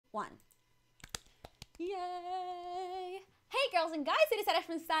1. Yay! Hey girls and guys, it is Zaira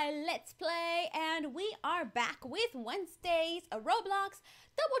from ZaiLetsPlay, and we are back with Wednesday's Roblox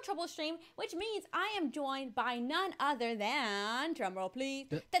Double Trouble stream, which means I am joined by none other than, drumroll please,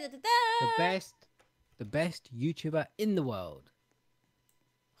 the best YouTuber in the world.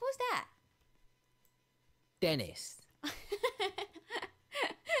 Who's that? Dennis.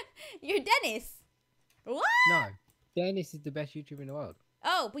 You're Dennis. What? No, Dennis is the best YouTuber in the world.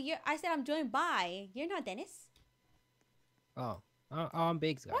 Oh, but I said I'm joined by. You're not Dennis. Oh, I'm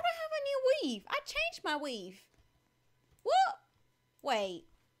Biggs guy. Why do I have a new weave? I changed my weave. What? Wait.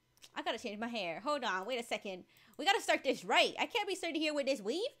 I gotta change my hair. Hold on. Wait a second. We gotta start this right. I can't be starting here with this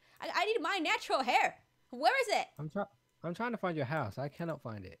weave. I need my natural hair. Where is it? I'm trying to find your house. I cannot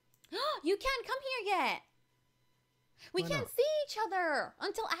find it. You can't come here yet. We can't see each other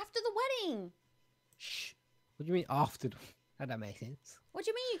until after the wedding. Shh. What do you mean after? How that make sense? What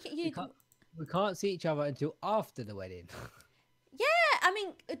do you mean? We can't see each other until after the wedding. Yeah, I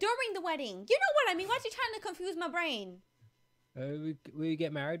mean during the wedding. You know what I mean? Why are you trying to confuse my brain? We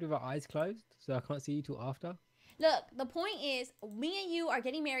get married with our eyes closed, so I can't see you till after. Look, the point is, me and you are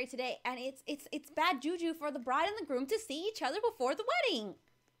getting married today, and it's bad juju for the bride and the groom to see each other before the wedding,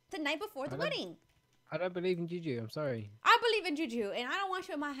 the night before the wedding. I don't believe in juju. I'm sorry. I believe in juju, and I don't want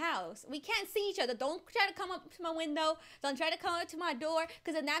you in my house. We can't see each other. Don't try to come up to my window. Don't try to come up to my door,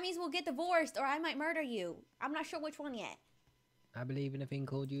 because then that means we'll get divorced, or I might murder you. I'm not sure which one yet. I believe in a thing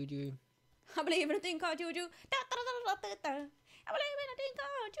called juju. I believe in a thing called juju. I believe in a thing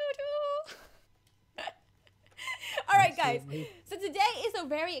called juju. All right, guys. So today is a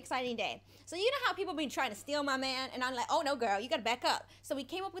very exciting day. So you know how people been trying to steal my man, and I'm like, oh no, girl, you gotta back up. So we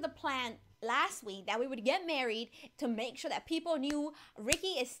came up with a plan last week that we would get married to make sure that people knew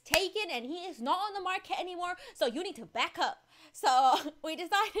Ricky is taken and he is not on the market anymore. So you need to back up. So we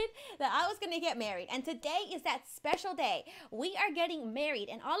decided that I was gonna get married, and today is that special day. We are getting married,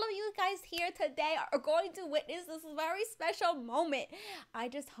 and all of you guys here today are going to witness this very special moment. I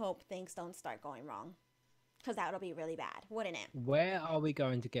just hope things don't start going wrong, because that would be really bad, wouldn't it? Where are we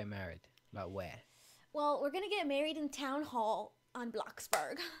going to get married? Like where? Well, we're going to get married in Town Hall on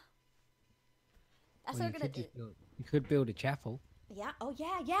Bloxburg. That's what we're going to do. You could build a chapel. Yeah. Oh,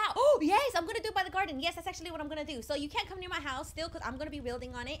 yeah, yeah. Oh, yes, I'm going to do it by the garden. Yes, that's actually what I'm going to do. So you can't come near my house still, because I'm going to be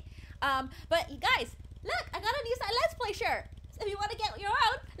building on it. But you guys, look, I got a new Let's Play shirt. If you want to get your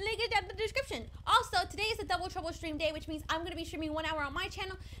own, link it down in the description. Also, today is a Double Trouble stream day, which means I'm going to be streaming 1 hour on my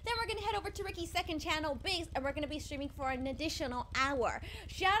channel. Then we're going to head over to Ricky's second channel, Biggs, and we're going to be streaming for an additional hour.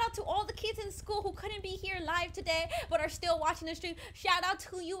 Shout out to all the kids in school who couldn't be here live today, but are still watching the stream. Shout out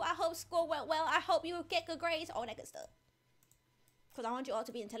to you. I hope school went well. I hope you get good grades, all that good stuff. Because I want you all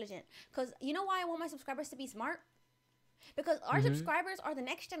to be intelligent. Because you know why I want my subscribers to be smart? Because our subscribers are the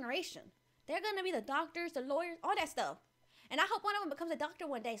next generation. They're going to be the doctors, the lawyers, all that stuff. And I hope one of them becomes a doctor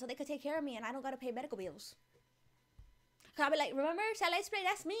one day so they could take care of me and I don't got to pay medical bills. Cause I'll be like, remember, ZaiLetsPlay,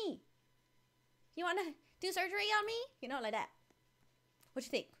 that's me. You want to do surgery on me? You know, like that. What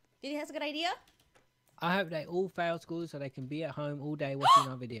you think? Do you think that's a good idea? I hope they all fail school so they can be at home all day watching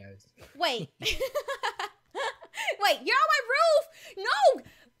our videos. Wait. Wait, you're on my roof. No.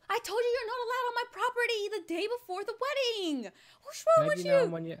 I told you you're not allowed on my property the day before the wedding. What's wrong with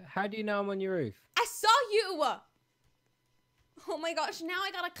you? How do you know I'm on your roof? I saw you. Oh my gosh, now I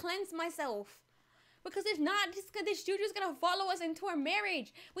gotta cleanse myself. Because if not, this juju's gonna follow us into our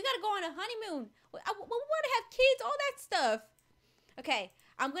marriage. We gotta go on a honeymoon. We wanna have kids, all that stuff. Okay,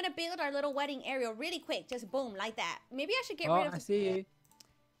 I'm gonna build our little wedding area really quick. Just boom, like that. Maybe I should get rid of... I see you.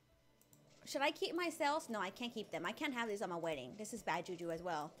 Should I keep my cells? No, I can't keep them. I can't have these on my wedding. This is bad juju as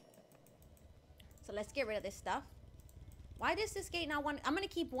well. So let's get rid of this stuff. Why does this gate not want... I'm gonna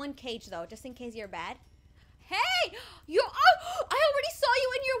keep one cage though, just in case you're bad. Hey! You're... Oh, I already saw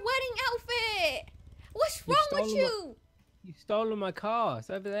you in your wedding outfit! What's wrong with you? You stolen my car. It's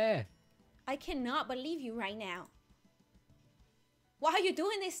over there. I cannot believe you right now. Why are you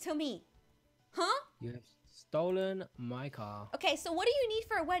doing this to me? Huh? You have stolen my car. Okay, so what do you need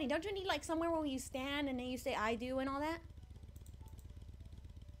for a wedding? Don't you need like somewhere where you stand and then you say I do and all that?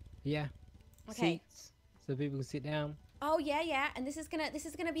 Yeah. Okay. Seats so people can sit down. Oh yeah, yeah. And this is gonna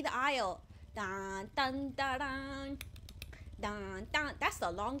be the aisle. Dun, dun, dun, dun. Dun, dun. That's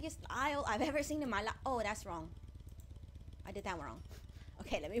the longest aisle I've ever seen in my life. Oh, that's wrong. I did that wrong.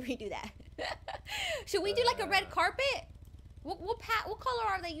 Okay, let me redo that. Should we do like a red carpet? What color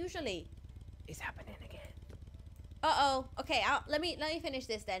are they usually? It's happening again. Uh-oh. Okay, let me finish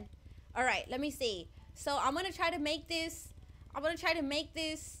this then. All right, let me see. So I'm gonna try to make this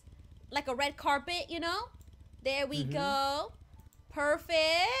like a red carpet, you know? There we go.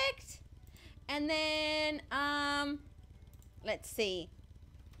 Perfect. And then, let's see.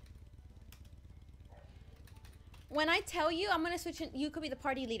 When I tell you, I'm gonna switch. You could be the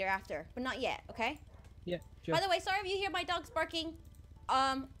party leader after, but not yet. Okay. Yeah. Sure. By the way, sorry if you hear my dogs barking.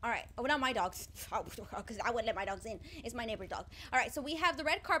 All right. Oh, not my dogs, because I wouldn't let my dogs in. It's my neighbor's dog. All right. So we have the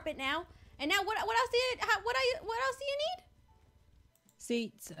red carpet now, and now what else do you what else do you need?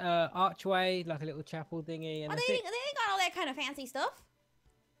 Seats, archway, like a little chapel thingy, and they ain't got all that kind of fancy stuff.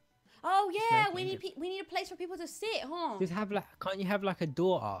 Oh yeah, we need a place for people to sit, huh? Just have like, can't you have like a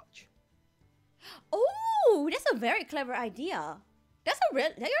door arch? Oh, that's a very clever idea.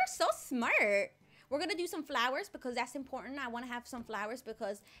 You're so smart. We're gonna do some flowers because that's important. I want to have some flowers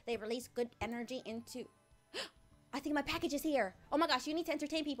because they release good energy into. I think my package is here. Oh my gosh, you need to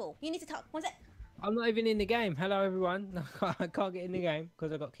entertain people. You need to talk. One sec. I'm not even in the game. Hello everyone. I can't get in the game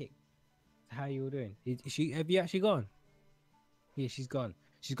because I got kicked. How are you all doing? Have you actually gone? Yeah, she's gone.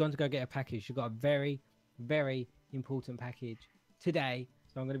 She's gone to go get a package. She got a very, very important package today.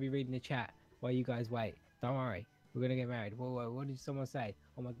 So I'm going to be reading the chat while you guys wait. Don't worry. We're going to get married. Whoa, what did someone say?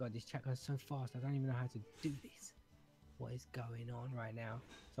 Oh my God, this chat goes so fast. I don't even know how to do this. What is going on right now?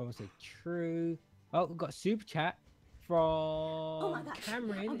 Someone said true. Oh, we've got a super chat from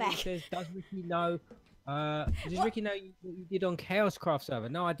Cameron. It says, does Ricky know? Does Ricky know what you did on Chaos Craft server?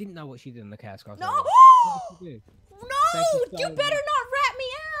 No, I didn't know what she did on the Chaos Craft server. No! No! You better not rat me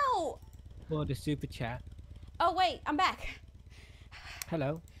out! For the super chat. Oh wait, I'm back.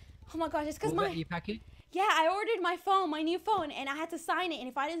 Hello. Oh my gosh, it's because your package? Yeah, I ordered my new phone, and I had to sign it. And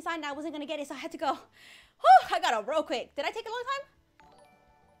if I didn't sign it, I wasn't gonna get it, so I had to go. Whew, I got it real quick. Did I take a long time?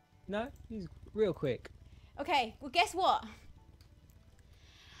 No, he's real quick. Okay, well guess what?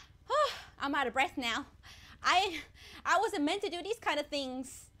 I'm out of breath now. I wasn't meant to do these kind of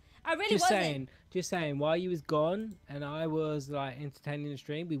things. I really wasn't. Just saying, while you was gone and I was like entertaining the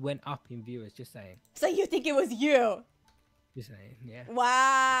stream, we went up in viewers, just saying. So you think it was you? Just saying, yeah.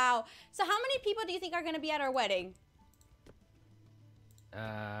 Wow. So how many people do you think are gonna be at our wedding? 2.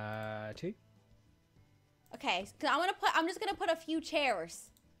 Okay, cause I'm just gonna put a few chairs.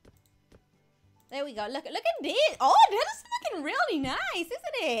 There we go. Look at this. Oh, that's looking really nice,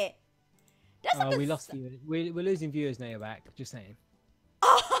 isn't it? That's we lost viewers. We're losing viewers now. You're back. Just saying.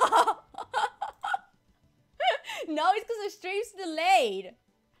 No, it's because the stream's delayed.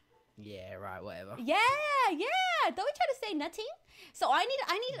 Yeah, right. Whatever. Yeah. Don't we try to say nothing? So I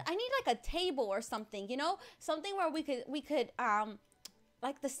need like a table or something. You know, something where we could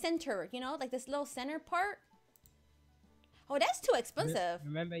like the center. You know, like this little center part. Oh, that's too expensive.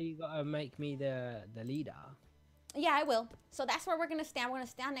 Remember, you gotta make me the leader. Yeah, I will. So that's where we're gonna stand. We're gonna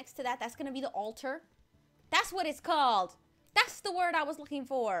stand next to that. That's gonna be the altar. That's what it's called. That's the word I was looking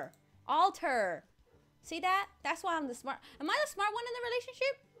for. Altar. See that? That's why I'm the smart. Am I the smart one in the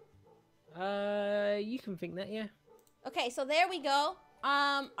relationship? You can think that, yeah. Okay, so there we go.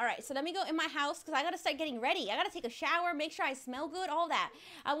 All right. So let me go in my house because I gotta start getting ready. I gotta take a shower, make sure I smell good, all that.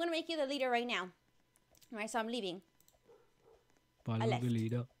 I'm gonna make you the leader right now. All right. So I'm leaving. Follow the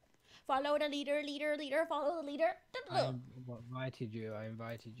leader. Follow the leader, follow the leader. I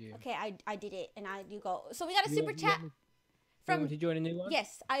invited you. Okay, I did it, and you go. So we got a super chat from. To join a new one?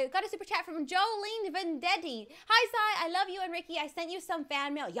 Yes, I got a super chat from Jolene Vendetti. Hi, Zai, I love you and Ricky. I sent you some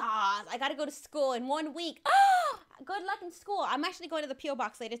fan mail. Yes, I gotta go to school in 1 week. Oh, good luck in school. I'm actually going to the PO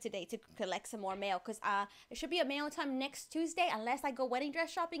box later today to collect some more mail because there should be a mail time next Tuesday unless I go wedding dress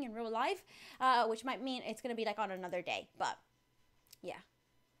shopping in real life, which might mean it's gonna be like on another day. But yeah.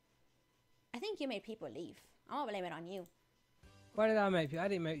 I think you made people leave. I'm gonna blame it on you. Why did I make people? I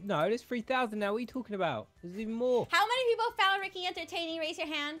didn't make. No, there's 3,000 now. What are you talking about? There's even more. How many people found Ricky entertaining? Raise your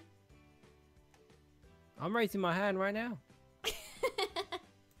hand. I'm raising my hand right now.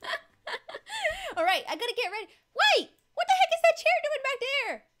 All right, I gotta get ready. Wait, what the heck is that chair doing back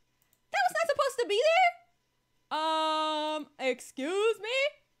there? That was not supposed to be there. Excuse me.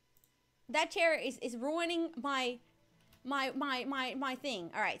 That chair is ruining my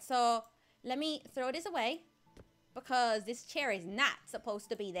thing. All right, so. Let me throw this away because this chair is not supposed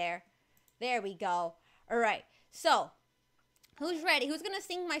to be there. There we go. All right. So, who's ready? Who's going to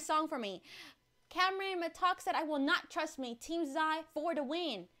sing my song for me? Cameron Matok said, I will not trust me. Team Zai for the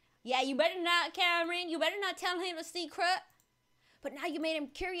win. Yeah, you better not, Cameron. You better not tell him a secret. But now you made him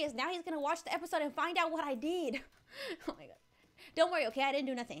curious. Now he's going to watch the episode and find out what I did. Oh, my God. Don't worry, okay? I didn't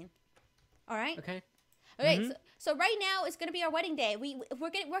do nothing. All right? Okay. Okay, so right now it's gonna be our wedding day.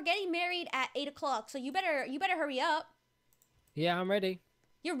 We're getting married at 8 o'clock. So you better hurry up. Yeah, I'm ready.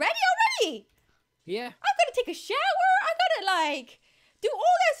 You're ready already? Yeah. I gotta take a shower. I gotta like do all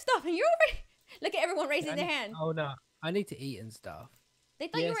that stuff, and you're already. Look at everyone raising their hand. Oh no, I need to eat and stuff. They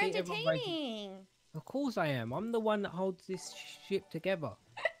thought Yeah, you were see, everyone raised- entertaining. Of course I am. I'm the one that holds this ship together.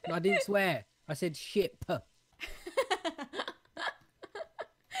 No, I didn't swear. I said ship.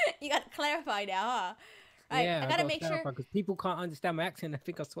 You got to clarify now, huh? Right, Yeah, I gotta make sure. because people can't understand my accent. They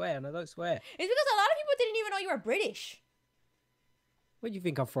think I swear, and I don't swear. It's because a lot of people didn't even know you were British. Where do you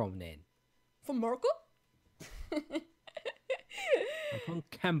think I'm from then? From Morocco? I'm from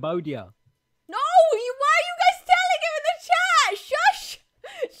Cambodia. No, why are you guys telling him in the chat? Shush!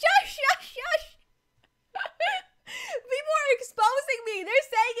 Shush, shush, shush! People are exposing me. They're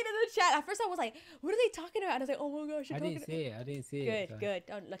saying it in the chat. At first I was like, what are they talking about? And I was like, oh my gosh. I didn't see it. I didn't see Good, it. So. good.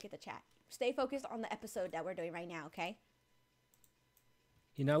 Don't look at the chat. Stay focused on the episode that we're doing right now, okay?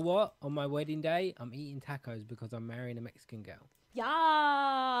 You know what? On my wedding day, I'm eating tacos because I'm marrying a Mexican girl. Yes!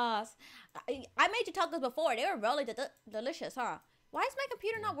 I made you tacos before. They were really delicious, huh? Why is my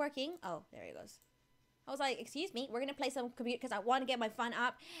computer not working? Oh, there it goes. I was like, excuse me, we're going to play some computer because I want to get my fun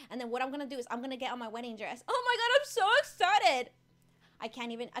up. And then what I'm going to do is I'm going to get on my wedding dress. Oh my God, I'm so excited. I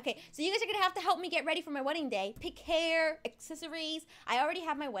can't even. Okay, so you guys are going to have to help me get ready for my wedding day. Pick hair, accessories. I already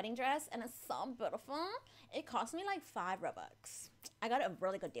have my wedding dress and it's so beautiful. It cost me like $5. I got a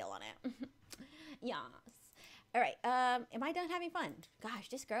really good deal on it. Yes. All right, am I done having fun? Gosh,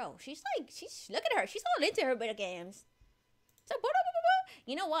 this girl, look at her. She's all into her video games. So,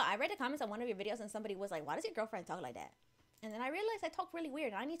 you know what? I read the comments on one of your videos and somebody was like, why does your girlfriend talk like that? And then I realized I talk really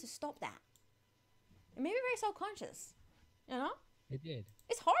weird and I need to stop that. It made me very self-conscious. You know? It did.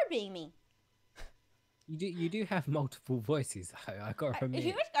 It's hard being me. You do have multiple voices. I got to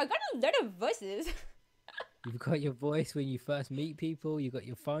admit. I got a lot of voices. You've got your voice when you first meet people. You got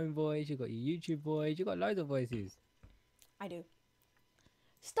your phone voice. You got your YouTube voice. You got loads of voices. I do.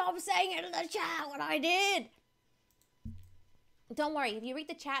 Stop saying it in the chat what I did. Don't worry. If you read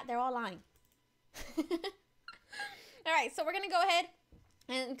the chat, they're all lying. All right, so we're going to go ahead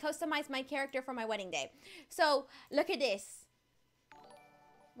and customize my character for my wedding day. So look at this.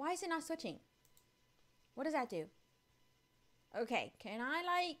 Why is it not switching? What does that do? Okay, can I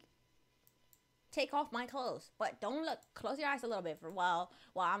like take off my clothes? But don't look. Close your eyes a little bit for while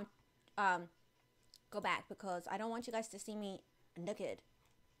I'm go back because I don't want you guys to see me naked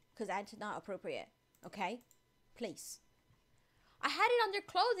because that's not appropriate. Okay, please. I had it under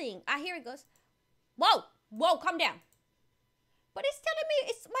clothing. Ah, here it goes. Whoa, whoa, calm down. But it's telling me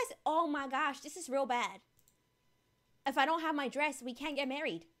it's my. Oh my gosh, this is real bad. If I don't have my dress, we can't get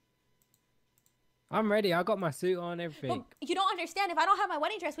married. I'm ready. I got my suit on, everything. Well, you don't understand. If I don't have my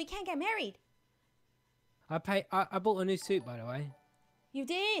wedding dress, we can't get married. I bought a new suit, by the way. You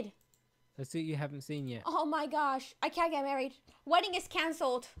did? A suit you haven't seen yet. Oh my gosh. I can't get married. Wedding is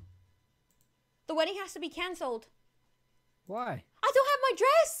cancelled. The wedding has to be cancelled. Why? I don't have my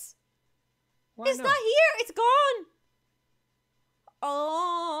dress. Why It's not here. It's gone.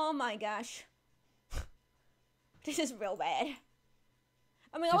 Oh my gosh. This is real bad.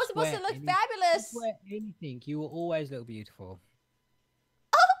 I mean, I was supposed to look fabulous. Just wear anything. You will always look beautiful.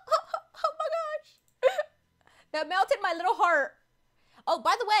 Oh my gosh. That melted my little heart. Oh,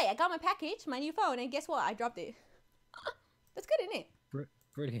 by the way, I got my package, my new phone, and guess what? I dropped it. That's good, isn't it?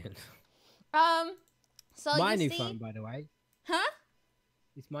 Brilliant. So my you new see... phone, by the way. Huh?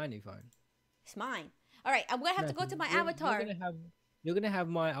 It's my new phone. It's mine. All right, I'm gonna have to go to my avatar. You're gonna have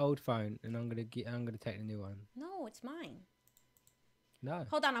my old phone, and I'm gonna take the new one. No, it's mine. No.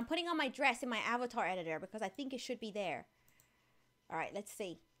 Hold on, I'm putting on my dress in my avatar editor because I think it should be there. All right, let's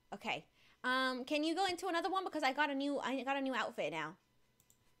see. Okay. Can you go into another one because I got a new outfit now.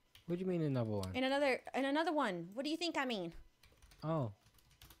 What do you mean another one? In another one. What do you think I mean? Oh.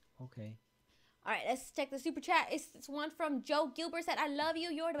 Okay. All right, let's check the super chat. It's one from Joe Gilbert said, I love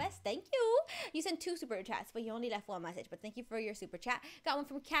you. You're the best. Thank you. You sent 2 super chats, but you only left 1 message. But thank you for your super chat. Got one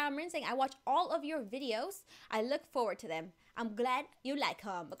from Cameron saying, I watch all of your videos. I look forward to them. I'm glad you like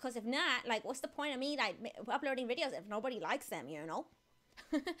them. Because if not, like, what's the point of me, like, uploading videos if nobody likes them, you know?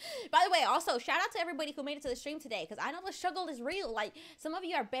 By the way, also, shout out to everybody who made it to the stream today. Because I know the struggle is real. Like, some of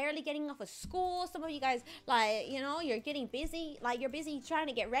you are barely getting off of school. Some of you guys, like, you know, you're getting busy. Like, you're busy trying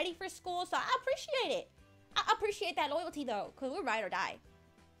to get ready for school. So, I appreciate it. I appreciate that loyalty, though. Because we're ride or die.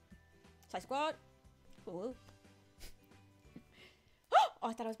 Side squad. Ooh. Oh,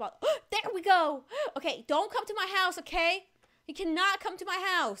 I thought I was about... There we go. Okay, don't come to my house, okay? You cannot come to my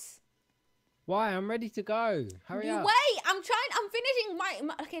house. Why? I'm ready to go. Hurry up. Wait, I'm finishing my...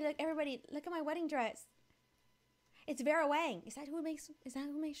 Okay, look, everybody, look at my wedding dress. It's Vera Wang. Is that who makes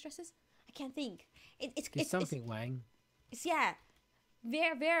dresses? I can't think. It's something Wang. It's, yeah.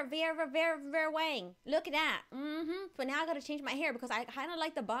 Very weighing. Look at that. But now I gotta change my hair because I kind of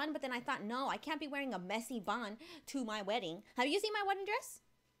like the bun, but then I thought, no, I can't be wearing a messy bun to my wedding. Have you seen my wedding dress?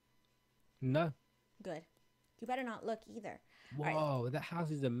 No. Good. You better not look either. Whoa, that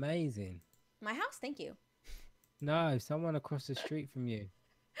house is amazing. My house? Thank you. No, someone across the street from you.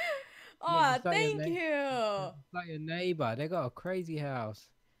 Oh, it's like thank you. It's like your neighbor. They got a crazy house.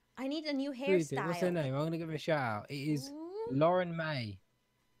 I need a new Who is it? hairstyle. What's her name? I'm gonna give her a shout out. It is Lauren May.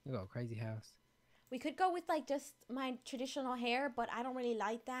 They got a crazy house. We could go with like just my traditional hair, but I don't really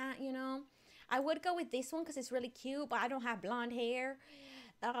like that, you know. I would go with this one because it's really cute, but I don't have blonde hair.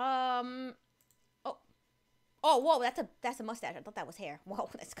 Oh, whoa, that's a mustache. I thought that was hair. Whoa,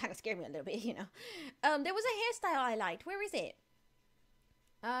 that's kind of scared me a little bit, you know. There was a hairstyle I liked. Where is it?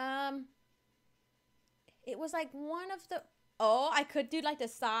 It was like one of the. Oh, I could do like the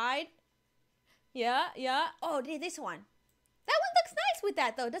side. Yeah. Oh, this one. That one looks nice with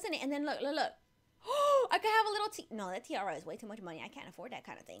that though, doesn't it? And then look. Oh, I could have a little No, that tiara is way too much money. I can't afford that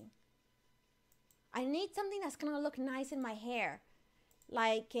kind of thing. I need something that's gonna look nice in my hair,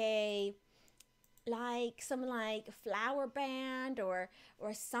 like some flower band or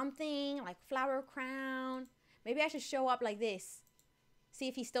something like flower crown. Maybe I should show up like this. See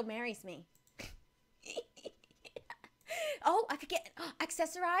if he still marries me. Oh, I could get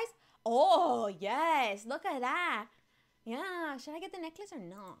accessorize. Oh, yes. Look at that. Yeah. Should I get the necklace or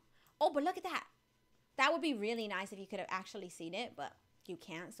not? Oh, but look at that. That would be really nice if you could have actually seen it, but you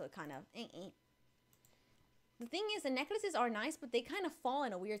can't, so it kind of... The thing is, the necklaces are nice, but they kind of fall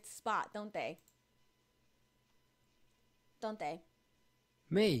in a weird spot, don't they? Don't they?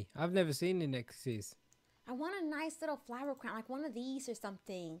 Me? I've never seen the necklaces. I want a nice little flower crown, like one of these or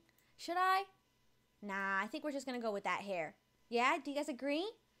something. Should I? Nah, I think we're just going to go with that hair. Yeah? Do you guys agree?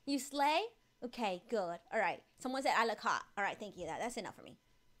 You slay? Okay, good. All right. Someone said I look hot. All right, thank you. That's enough for me.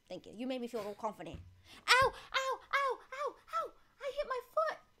 Thank you. You made me feel confident. Ow! Ow! Ow! Ow! Ow! I hit my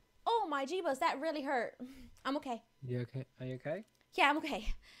foot. Oh, my jeebus. That really hurt. I'm okay. You okay? Are you okay? Yeah, I'm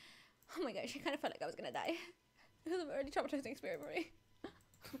okay. Oh, my gosh. I kind of felt like I was going to die. It was a very traumatizing experience for me.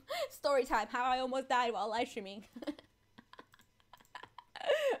 Story time. How I almost died while live streaming.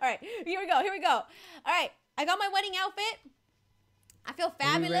 All right, here we go. All right, I got my wedding outfit. I feel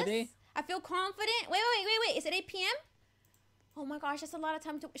fabulous. Are we ready? I feel confident. Wait. Is it 8 p.m.? Oh my gosh, that's a lot of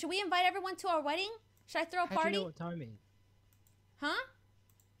time. Should we invite everyone to our wedding? Should I throw a party? How do you know what time it is? Huh?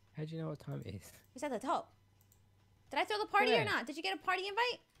 How do you know what time it is? It's at the top. Did I throw the party or not? Did you get a party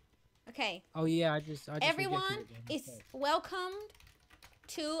invite? Okay. Oh yeah, I just everyone is welcomed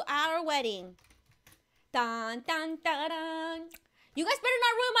to our wedding. Dun dun dun dun. You guys better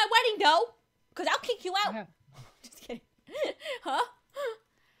not ruin my wedding, though, because I'll kick you out. Just kidding. Huh?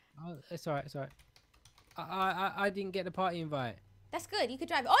 Oh, it's all right. I didn't get the party invite. That's good. You could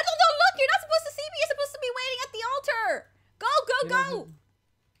drive. Oh, no, look. You're not supposed to see me. You're supposed to be waiting at the altar. Go.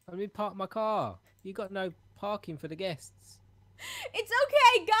 Let me park my car. You got no parking for the guests. It's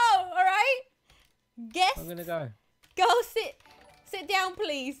okay. Go, all right? Guests. I'm going to go. Go sit down,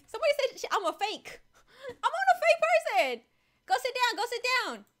 please. Somebody said I'm a fake. I'm not a fake person. Go sit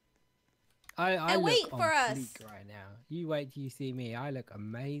down. I and look wait for us right now. You wait till you see me. I look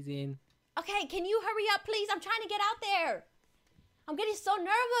amazing. Okay, can you hurry up, please? I'm trying to get out there. I'm getting so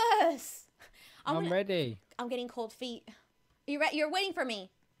nervous. I'm ready. I'm getting cold feet. You're waiting for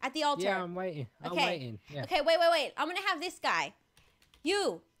me at the altar. Yeah, I'm waiting. Okay. I'm waiting. Yeah. Okay, wait. I'm gonna have this guy.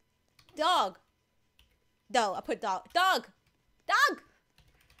 You, dog. I put dog. Dog.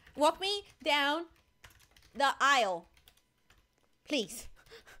 Walk me down the aisle. Please.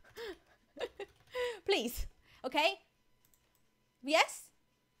 Please. Okay? Yes?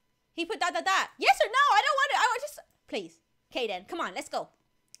 He put dot. Yes or no? I don't want it. I want just... Please. Okay, then. Come on. Let's go.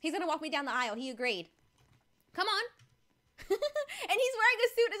 He's going to walk me down the aisle. He agreed. Come on. And he's wearing a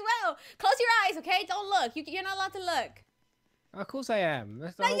suit as well. Close your eyes, okay? Don't look. You're not allowed to look. Of course I am.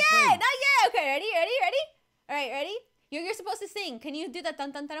 That's the not whole yet. thing. Not yet. Okay, ready? All right, ready? You're supposed to sing. Can you do that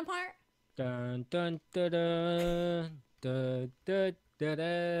dun dun dun part? Dun dun dun dun dun dun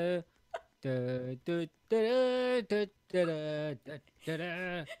dun. Look,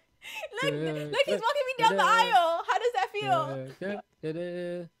 he's walking me down the aisle. How does that feel?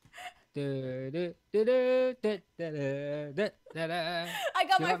 I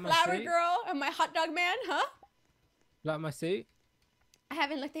got my flower girl and my hot dog man, huh? Like my suit? I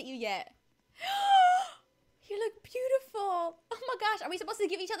haven't looked at you yet. You look beautiful. Oh my gosh, are we supposed to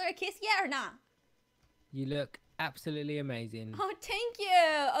give each other a kiss yet or not? You look absolutely amazing. Oh, thank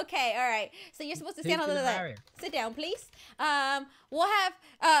you. Okay, all right. So you're supposed to stand on the left. Sit down, please. We'll have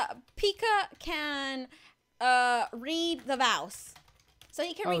Pika can read the vows. So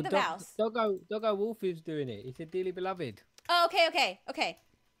you can Oh, read the vows. Doggo Wolf is doing it. He said, "Dearly beloved." Oh, okay.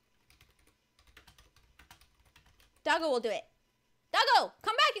 Doggo will do it. Doggo,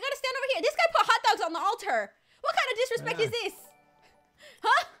 come back. You gotta stand over here. This guy put hot dogs on the altar. What kind of disrespect is this?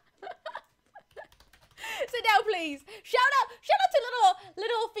 Huh? Sit down, please. Shout out to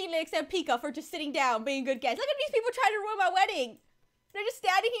little Felix and Pika for just sitting down, being good guests. Look at these people trying to ruin my wedding. They're just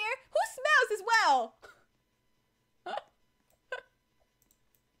standing here. Who smells as well?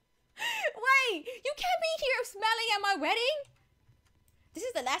 Wait, you can't be here smelling at my wedding? This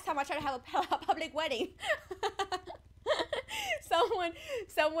is the last time I try to have a public wedding.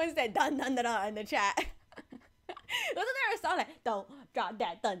 Someone said dun dun dun dun in the chat. Wasn't there a song like don't drop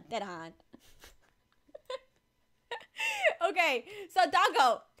that dun dun dun? Okay, so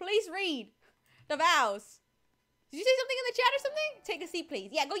Doggo, please read the vows. Did you say something in the chat or something? Take a seat,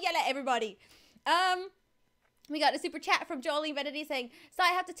 please. Yeah, go yell at everybody. We got a super chat from Jolie Vanity saying, so I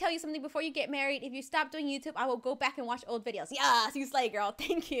have to tell you something before you get married. If you stop doing YouTube, I will go back and watch old videos. Yes, you slay, girl.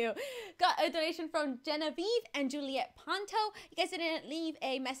 Thank you. Got a donation from Genevieve and Juliet Ponto. You guys didn't leave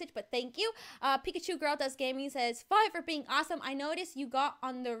a message, but thank you. Pikachu Girl Does Gaming says, 5 for being awesome. I noticed you go out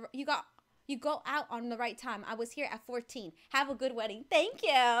on the right time. I was here at 14. Have a good wedding. Thank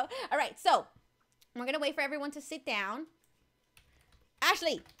you. All right, so we're going to wait for everyone to sit down.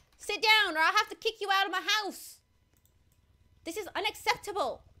 Ashley, sit down or I'll have to kick you out of my house. This is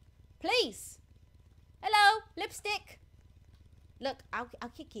unacceptable. Please. Hello, lipstick. Look, I'll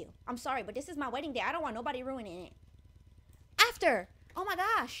kick you. I'm sorry, but this is my wedding day. I don't want nobody ruining it. After. Oh my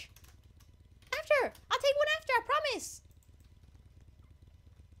gosh. After. I'll take one after, I promise.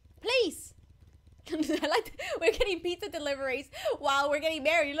 Please. I like we're getting pizza deliveries while we're getting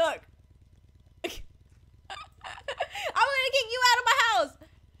married. Look. I'm gonna kick you out of my house.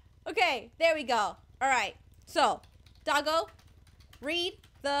 Okay, there we go. All right. So, Doggo, read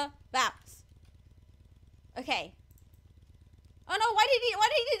the vows. Okay. Oh no, why did he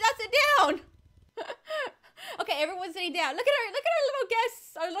not sit down? Okay, everyone's sitting down. Look at our little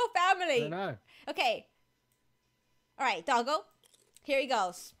guests, our little family. I know. Okay. All right, Doggo. Here he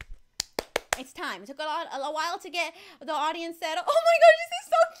goes. It's time. It took a while to get the audience settled. Oh my gosh, this is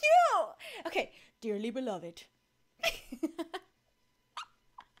so cute. Okay, dearly beloved.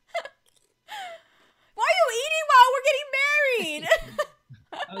 Why are you eating while we're getting married?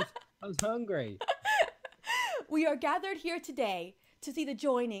 I was hungry. We are gathered here today to see the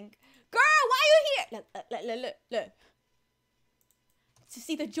joining. Girl, why are you here? Look. To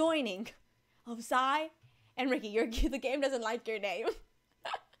see the joining of Zai and Ricky. The game doesn't like your name.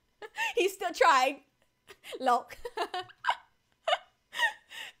 He's still trying. Look.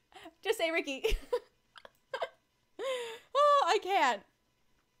 Just say Ricky. Oh, I can't.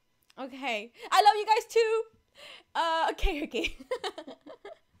 Okay. I love you guys too. Okay, Ricky.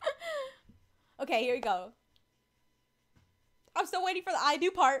 Okay, here we go. I'm still waiting for the I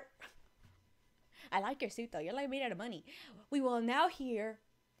do part. I like your suit though. You're like made out of money. We will now hear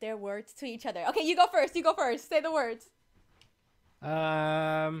their words to each other. Okay, you go first. You go first. Say the words. Hold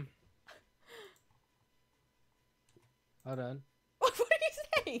on. What did you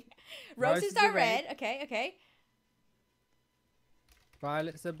say? Roses are red. Okay.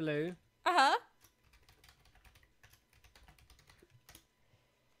 Violets are blue. Uh-huh.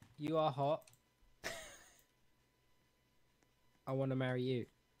 You are hot. I want to marry you.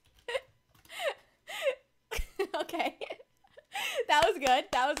 Okay. That was good.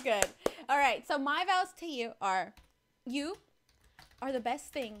 All right. So my vows to you are the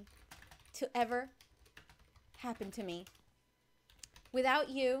best thing to ever happen to me. Without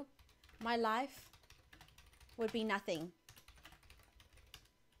you, my life would be nothing.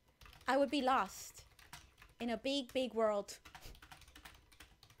 I would be lost in a big, big world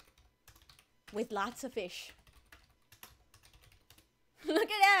with lots of fish. Look at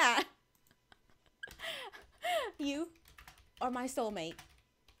that. You are my soulmate.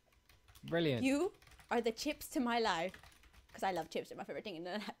 Brilliant. You are the chips to my life. Because I love chips. They're my favorite thing in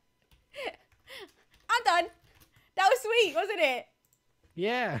the life. I'm done. That was sweet, wasn't it?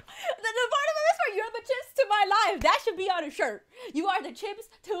 Yeah. The part of the best part, you're the chips to my life. That should be on a shirt. You are the chips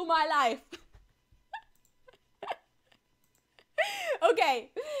to my life.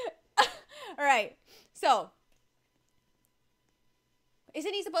 Okay. All right. So,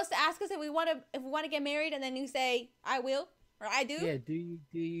 isn't he supposed to ask us if we want to get married, and then you say I will or I do? Yeah. Do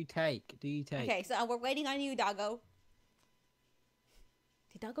you take? Okay. So we're waiting on you, Doggo.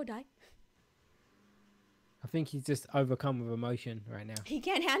 Did Doggo die? I think he's just overcome with emotion right now. He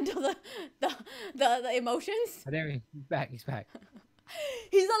can't handle the emotions. Oh, there he's back. He's back.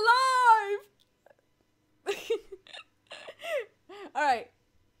 He's alive. All right.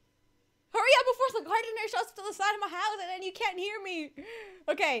 Hurry up before the gardener shows up to the side of my house and then you can't hear me.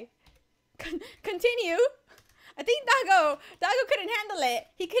 Okay. Continue. I think Dago couldn't handle it.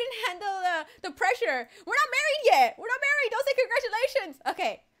 He couldn't handle the pressure. We're not married yet. We're not married. Don't say congratulations.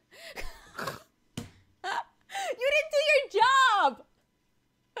 Okay. You didn't do your job.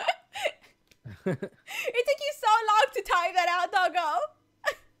 It took you so long to time that out, Doggo.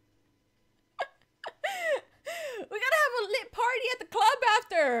 We gotta have a lit party at the club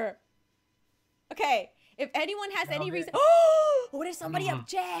after. Okay. If anyone has any reason. Oh, what if somebody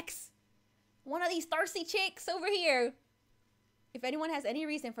objects? One of these thirsty chicks over here. If anyone has any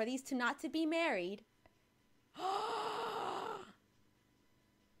reason for these two not to be married.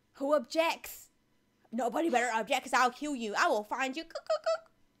 Who objects? Nobody better object because I'll kill you. I will find you.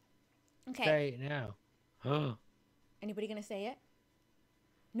 Okay. Say it now. Anybody gonna say it?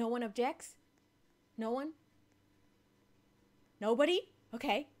 No one objects? No one? Nobody?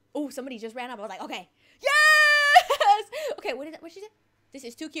 Okay. Oh, somebody just ran up. I was like, okay. Yes! Okay, what she say? This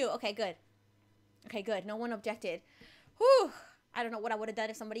is too cute. Okay, good. Okay, good. No one objected. Whew. I don't know what I would have done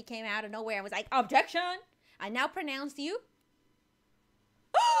if somebody came out of nowhere and was like, objection! I now pronounce you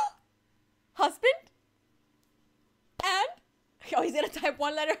husband and oh, he's gonna type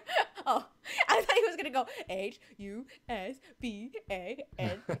one letter. Oh, I thought he was gonna go H-U-S-B-A-N-D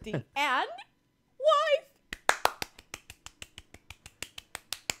and wife.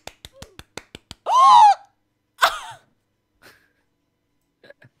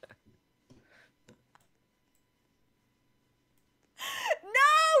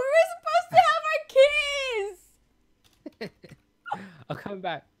 I'll come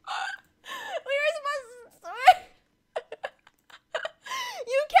back. We were supposed to...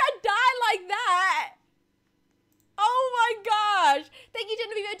 You can't die like that. Oh my gosh. Thank you,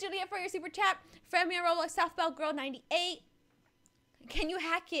 Genevieve and Juliet, for your super chat. Friend me on Roblox, Southbound Girl 98. Can you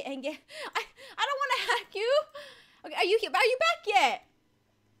hack it and get... I don't want to hack you. Okay, are you back yet?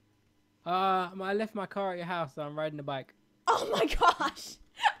 I left my car at your house, so I'm riding the bike. Oh my gosh.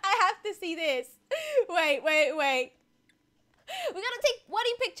 I have to see this. Wait. We gotta take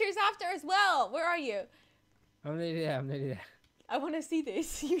wedding pictures after as well. Where are you? I'm nearly there. I want to see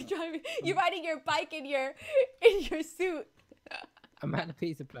this. You're riding your bike in your suit. I'm at the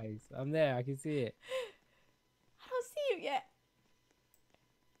pizza place. I'm there. I can see it. I don't see you yet.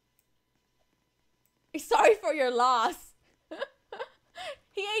 Sorry for your loss.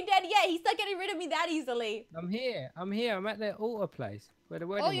 He ain't dead yet. He's not getting rid of me that easily. I'm here. I'm at the auto place where the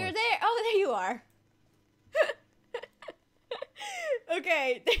wedding was. You're there. Oh, there you are.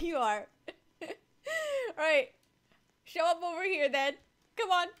 Okay, there you are. All right. Show up over here then.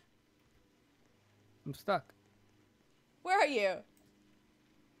 Come on. I'm stuck. Where are you?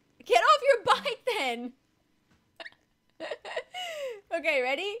 Get off your bike then. Okay,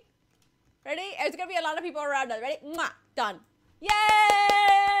 ready? Ready? There's gonna be a lot of people around us. Ready? Mwah! Done. Yay!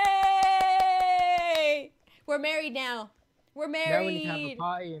 We're married now. We're married. Now we need to have a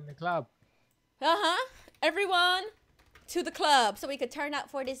party in the club. Uh-huh. Everyone to the club so we could turn up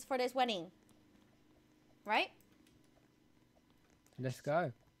for this wedding. Right? Let's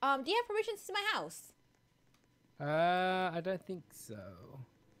go. Do you have permissions to my house? I don't think so.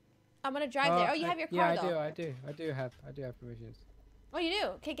 I'm gonna drive there. Oh, you have your car though. I do have permissions. Oh, you do?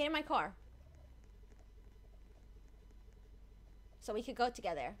 Okay, get in my car. So we could go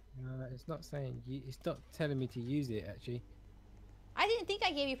together. No, it's not saying you. It's not telling me to use it actually. I didn't think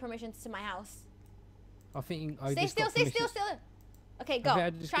I gave you permissions to my house. I think stay still. Okay, go. I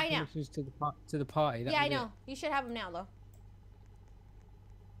just try got now. permissions to the party. Yeah, I know. You should have them now, though.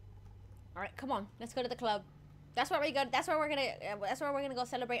 All right, come on. Let's go to the club. That's where we go. That's where we're gonna go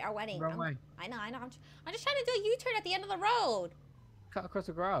celebrate our wedding. Wrong way. I know. I'm just trying to do a U-turn at the end of the road. Cut across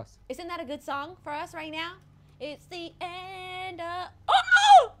the grass. Isn't that a good song for us right now? It's the end of...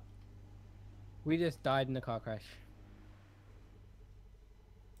 Oh! We just died in a car crash.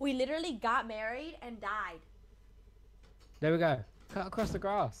 We literally got married and died. There we go. Cut across the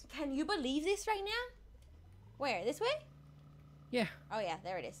grass. Can you believe this right now? Where? This way? Yeah. Oh, yeah.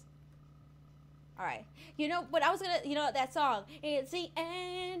 There it is. All right. You know what I was going to... You know that song. It's the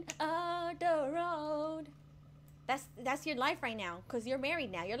end of the road. That's your life right now. Because you're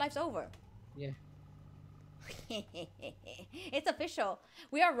married now. Your life's over. Yeah. It's official.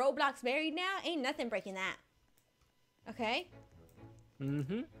 We are Roblox married now. Ain't nothing breaking that. Okay?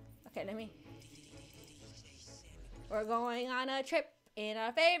 Mm-hmm. Okay, let me... We're going on a trip in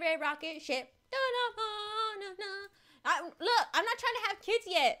our favorite rocket ship. Look, I'm not trying to have kids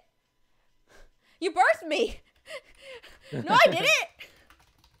yet. You birthed me. No, I didn't.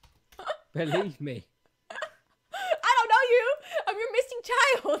 Believe me. I don't know you. I'm your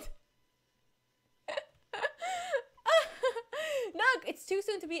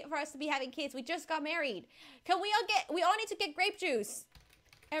for us to be having kids. We just got married. We all need to get grape juice.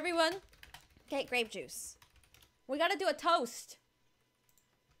 Everyone, get grape juice. We gotta do a toast.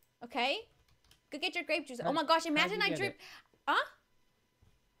 Okay? Go get your grape juice. Oh my gosh, imagine I drip. Huh?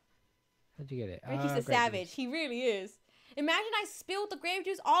 How'd you get it? Ricky's a savage. Juice. He really is. Imagine I spilled the grape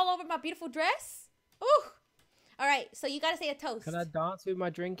juice all over my beautiful dress. Ooh. All right, so you gotta say a toast. Can I dance with my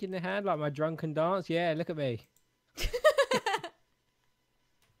drink in the hand, like my drunken dance? Yeah, look at me.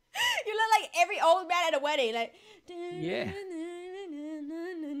 You look like every old man at a wedding, like. Yeah.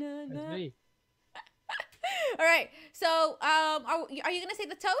 That's me. All right, so are you gonna say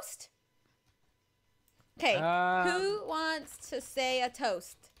the toast? Okay, who wants to say a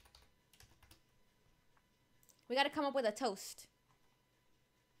toast? We gotta come up with a toast.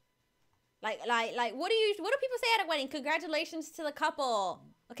 Like, what do people say at a wedding? Congratulations to the couple.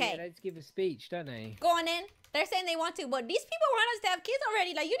 Okay. Yeah, they just give a speech, don't they? Go on in. They're saying they want to, but these people want us to have kids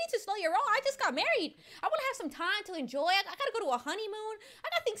already. Like, you need to slow your roll. I just got married. I want to have some time to enjoy. I gotta go to a honeymoon. I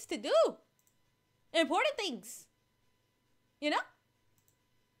got things to do. Important things. You know?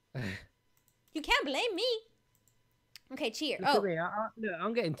 You can't blame me. Okay, cheer. Look at me. Look,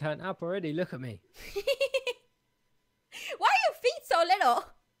 I'm getting turned up already. Look at me. Why are your feet so little?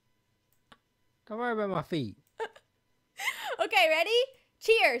 Don't worry about my feet. Okay, ready?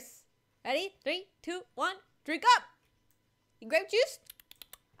 Cheers. Ready? 3, 2, 1. Drink up. Grape juice?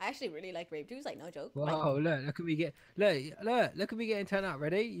 I actually really like grape juice, like no joke. Whoa, look at me look at me getting turned up.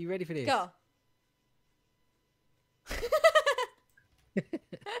 Ready? You ready for this? Go.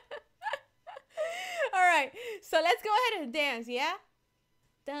 All right, so let's go ahead and dance, yeah?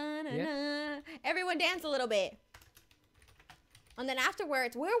 Yeah. Everyone dance a little bit. And then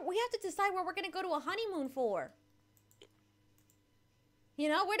afterwards, we have to decide where we're going to go to a honeymoon for. You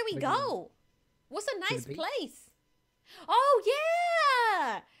know, where do we go? What's a nice place? Oh,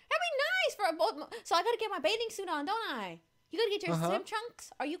 yeah. That'd be nice for a boat. So I got to get my bathing suit on, don't I? You got to get your swim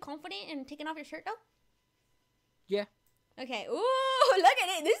trunks. Are you confident in taking off your shirt, though? Yeah. Okay. Ooh, look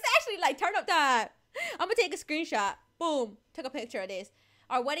at it. This is actually like turn up time. I'm going to take a screenshot. Boom. Took a picture of this.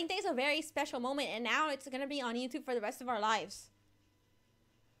 Our wedding day is a very special moment, and now it's going to be on YouTube for the rest of our lives.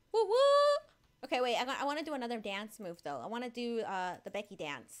 Woo woo! Okay, wait. I want to do another dance move though. I want to do the Becky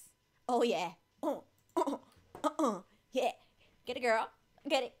dance. Oh yeah. Yeah. Get it, girl.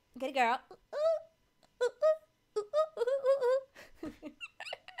 Get it. Get it, girl.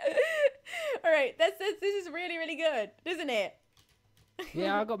 All right. This is really really good, isn't it?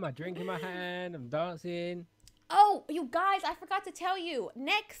 Yeah, I got my drink in my hand. I'm dancing. Oh, you guys! I forgot to tell you.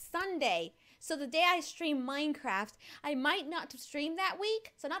 Next Sunday. So the day I stream Minecraft, I might not stream that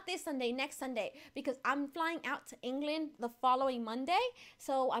week. So not this Sunday, next Sunday. Because I'm flying out to England the following Monday.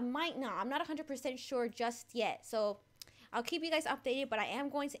 So I might not. I'm not 100% sure just yet. So I'll keep you guys updated. But I am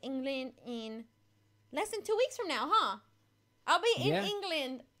going to England in less than 2 weeks from now, huh? I'll be in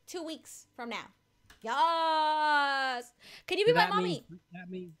England 2 weeks from now. Yes. Can you be my mommy?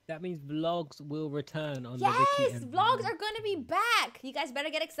 That means vlogs will return on the Ricky and vlogs are going to be back. You guys better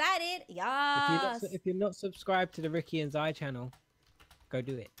get excited. Yes. If you're not subscribed to the Ricky and Zai channel, go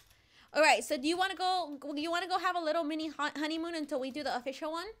do it. All right. So do you want to go? You want to go have a little mini honeymoon until we do the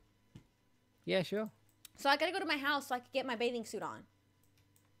official one? Yeah, sure. So I gotta go to my house so I can get my bathing suit on.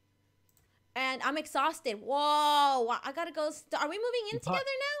 And I'm exhausted. Whoa! I gotta go. Are we moving in together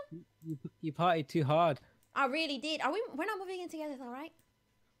now? You partied too hard. I really did. We're not moving in together though, right?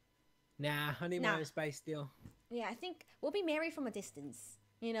 Nah, honeymoon space still. Yeah, I think we'll be married from a distance.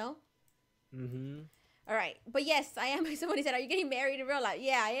 You know. Mhm. All right, but yes, I am. Somebody said, "Are you getting married in real life?"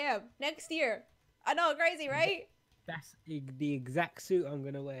 Yeah, I am. Next year. I know, crazy, right? That's the exact suit I'm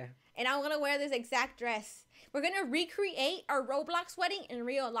gonna wear. And I'm gonna wear this exact dress. We're gonna recreate our Roblox wedding in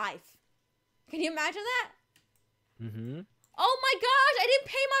real life. Can you imagine that? Mhm. Oh my gosh! I didn't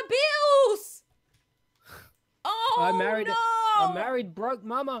pay my bills. Oh I married broke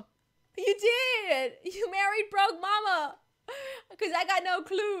mama. You did. You married broke mama. Because I got no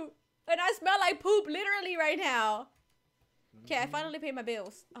clue. And I smell like poop literally right now. Okay, I finally paid my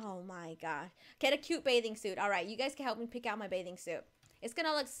bills. Oh my gosh. Get a cute bathing suit. All right, you guys can help me pick out my bathing suit. It's going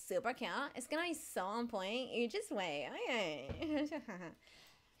to look super cute. It's going to be so on point. You just wait. Okay.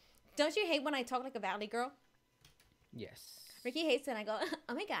 Don't you hate when I talk like a valley girl? Yes. Ricky hates when I go,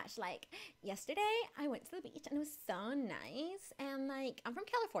 oh my gosh, like, yesterday I went to the beach and it was so nice. And, like, I'm from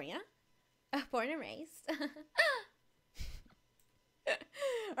California. Born and raised.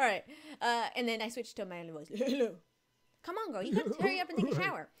 All right. And then I switched to my voice. Hello. Come on, girl. You got to hurry up and take a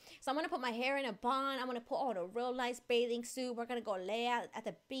shower. So I'm going to put my hair in a bun. I'm going to put on a real nice bathing suit. We're going to go lay out at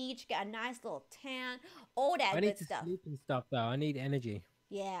the beach, get a nice little tan, all that good stuff. I need to sleep and stuff, though. I need energy.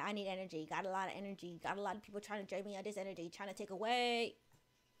 Yeah, I need energy. Got a lot of energy. Got a lot of people trying to drain me of this energy, trying to take away.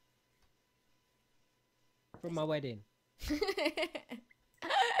 From my wedding.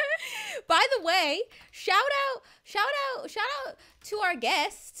 By the way, shout out to our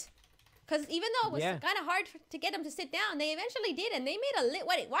guest. Because even though it was kind of hard to get them to sit down, they eventually did, and they made a lit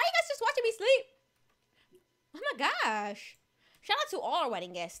wedding. Why are you guys just watching me sleep? Oh my gosh. Shout out to all our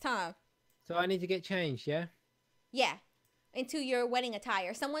wedding guests, huh? So I need to get changed, yeah? Yeah. Into your wedding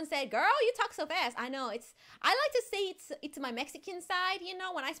attire. Someone said, girl, you talk so fast. I know. I like to say it's my Mexican side, you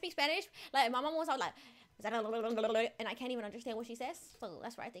know, when I speak Spanish. Like, my mom was all like, and I can't even understand what she says. So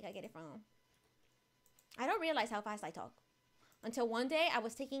that's where I think I get it from. I don't realize how fast I talk. Until one day, I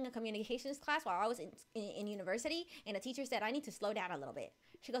was taking a communications class while I was in university, and the teacher said, I need to slow down a little bit.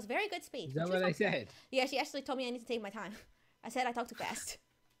 She goes, very good speech. Is that what they said? Yeah, she actually told me I need to take my time. I said I talk too fast.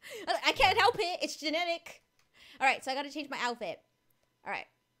 I can't help it. It's genetic. All right, so I got to change my outfit. All right.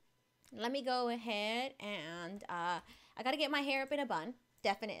 Let me go ahead and I got to get my hair up in a bun,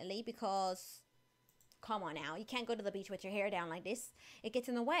 definitely, because come on now. You can't go to the beach with your hair down like this. It gets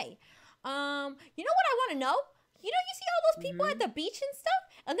in the way. You know what I want to know? You know, you see all those people at the beach and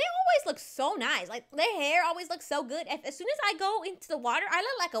stuff, and they always look so nice. Like, their hair always looks so good. As soon as I go into the water, I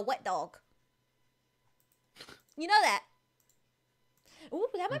look like a wet dog. You know that? Ooh,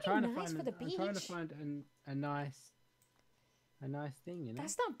 that might be nice for the beach. I'm trying to find a nice thing, you know?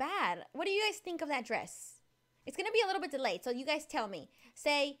 That's not bad. What do you guys think of that dress? It's going to be a little bit delayed, so you guys tell me.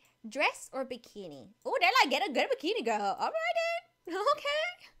 Say, dress or bikini? Oh, they're like, get a bikini, girl. All right, then.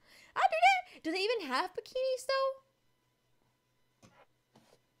 Okay. I'll do that. Do they even have bikinis, though?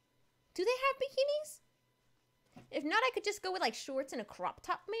 Do they have bikinis? If not, I could just go with, like, shorts and a crop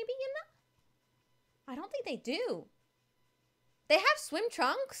top, maybe, you know? I don't think they do. They have swim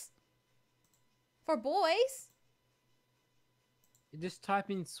trunks for boys. Just type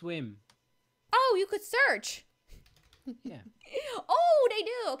in swim. Oh, you could search. Yeah. Oh, they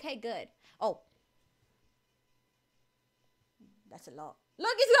do. Okay, good. Oh. That's a lot.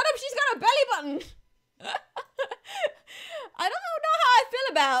 Look, she's got a belly button. I don't know how I feel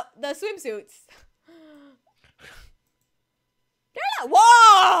about the swimsuits. They're like,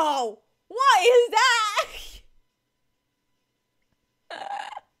 whoa! What is that?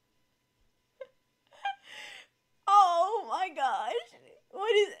 Oh my gosh.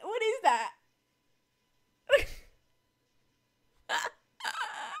 What is that?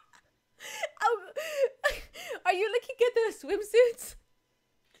 Are you looking at the swimsuits?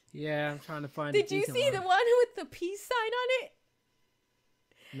 Yeah, I'm trying to find. Did you see the one with the peace sign on it?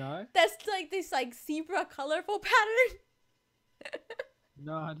 No. That's like this like zebra colorful pattern.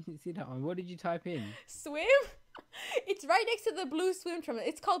 No, I didn't see that one. What did you type in? Swim? It's right next to the blue swim trunks.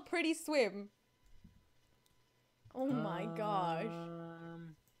 It's called Pretty Swim. Oh my gosh.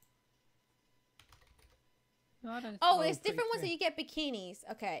 No, I don't. Oh, there's different ones that you get bikinis.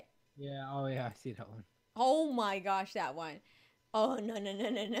 Okay. Yeah. Oh yeah, I see that one. Oh my gosh, that one. Oh no.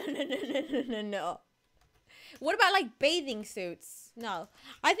 What about like bathing suits? No.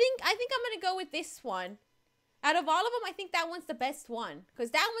 I think I'm gonna go with this one. Out of all of them, I think that one's the best one.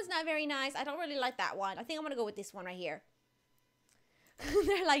 Because that one's not very nice. I don't really like that one. I think I'm gonna go with this one right here.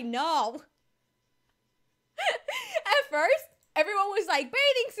 They're like, no. At first, everyone was like,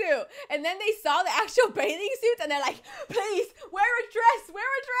 bathing suit. And then they saw the actual bathing suits and they're like, please, wear a dress, wear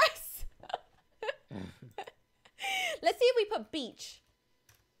a dress. Let's see if we put beach.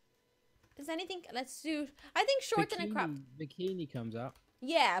 Does anything, let's do, I think shorts and a crop. Bikini comes up.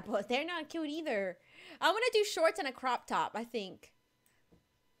 Yeah, but they're not cute either. I'm going to do shorts and a crop top, I think.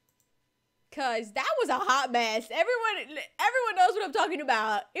 Because that was a hot mess. Everyone knows what I'm talking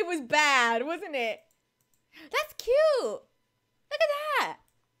about. It was bad, wasn't it? That's cute. Look at that.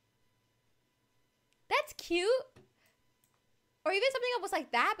 That's cute. Or even something that was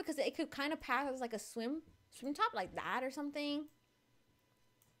like that, because it could kind of pass as like a swim top like that or something.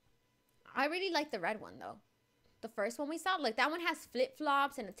 I really like the red one though. The first one we saw, like that one has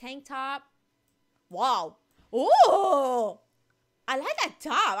flip-flops and a tank top. Wow. Oh, I like that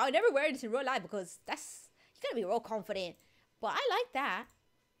top. I would never wear this in real life because that's, you gotta be real confident. But I like that.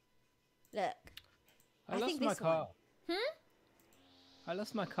 Look. I lost my car. I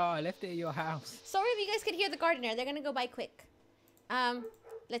lost my car. I left it at your house. Sorry if you guys could hear the gardener. They're gonna go by quick.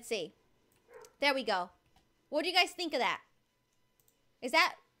 Let's see. There we go. What do you guys think of that? Is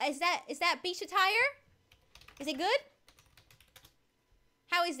that beach attire? Is it good?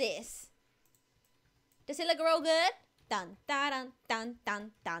 How is this? Does it look real good? Dun dun dun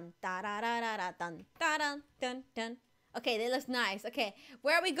dun dun dun dun dun dun dun dun dun. Okay, that looks nice. Okay,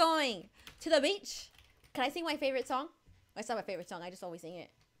 where are we going? To the beach? Can I sing my favorite song? That's not my favorite song. I just always sing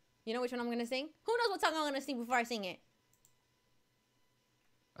it. You know which one I'm gonna sing? Who knows what song I'm gonna sing before I sing it?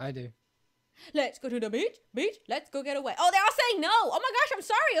 I do. Let's go to the beach. Beach. Let's go get away. Oh, they're all saying no. Oh my gosh, I'm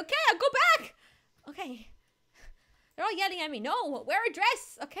sorry. Okay, I'll go back. Okay. They're all yelling at me. No, wear a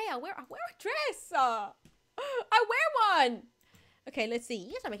dress. Okay, I'll wear a dress. I wear one. Okay, let's see.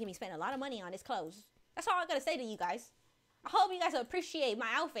 You guys are making me spend a lot of money on this clothes. That's all I gotta say to you guys. I hope you guys appreciate my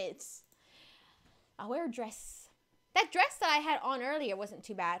outfits. I'll wear a dress. That dress that I had on earlier wasn't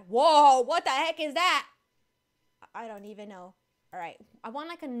too bad. Whoa, what the heck is that? I don't even know. All right, I want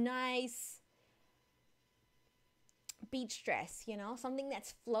like a nice beach dress, you know? Something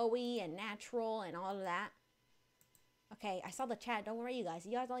that's flowy and natural and all of that. Okay, I saw the chat. Don't worry, you guys.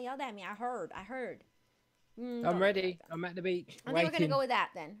 You guys all yelled at me. I heard. I'm ready. I'm at the beach. I think we're going to go with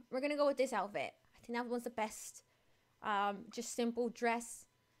that then. We're going to go with this outfit. I think that was the best. Just simple dress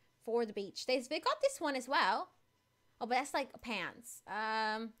for the beach. They got this one as well. Oh, but that's like pants.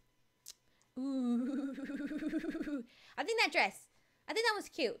 Ooh. I think that dress. I think that was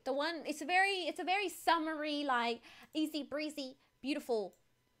cute. The one, it's a very summery, like easy breezy, beautiful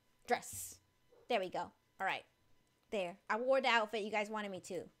dress. There we go. All right. There. I wore the outfit you guys wanted me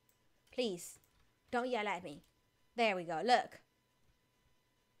to. Please, don't yell at me. There we go. Look.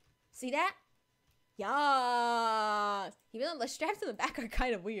 See that? Yes. Even though the straps in the back are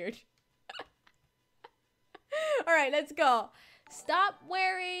kind of weird. All right, let's go. Stop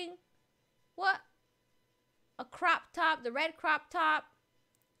wearing what? A crop top, the red crop top.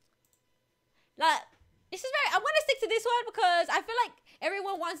 Like, this is very, I want to stick to this one because I feel like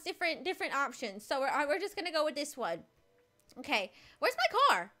everyone wants different options. So we're just gonna go with this one. Okay, where's my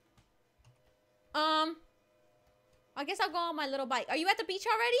car? I guess I'll go on my little bike. Are you at the beach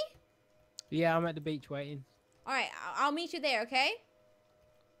already? Yeah, I'm at the beach waiting. All right, I'll meet you there. Okay.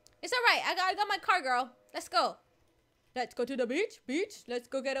 It's all right. I got my car, girl. Let's go. Let's go to the beach. Beach. Let's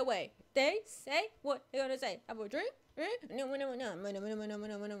go get away. They say what they gonna say? Have a drink? No.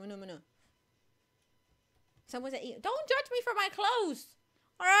 Someone said, don't judge me for my clothes.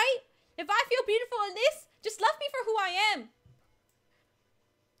 All right? If I feel beautiful in this, just love me for who I am.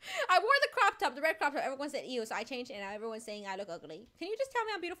 I wore the crop top, the red crop top. Everyone said ew, so I changed it, and now everyone's saying I look ugly. Can you just tell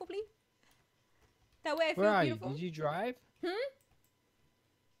me I'm beautiful, please? That way I feel beautiful. Did you drive?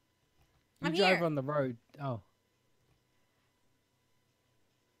 You drive on the road. Oh.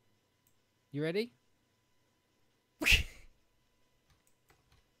 You ready?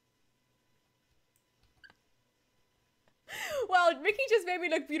 Well, Ricky just made me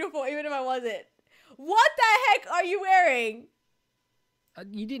look beautiful even if I wasn't. What the heck are you wearing?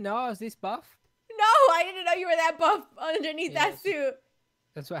 You didn't know I was this buff? No, I didn't know you were that buff underneath that suit.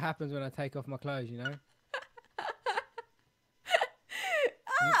 That's what happens when I take off my clothes, you know?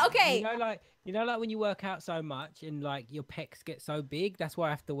 Okay. You know, like when you work out so much and like your pecs get so big, that's why I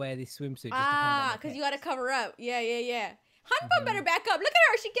have to wear this swimsuit. Because you got to cover up. Yeah. Hun Bun better back up. Look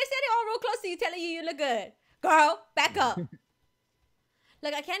at her. She gets standing all real close to you, telling you look good. Girl, back up.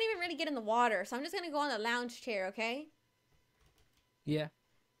 Look, I can't even really get in the water, so I'm just going to go on the lounge chair, okay? Yeah.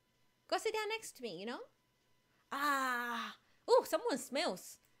 Go sit down next to me, you know? Ooh, someone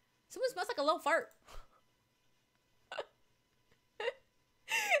smells. Someone smells like a low fart.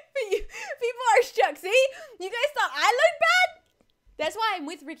 People are shook. See? You guys thought I looked bad? That's why I'm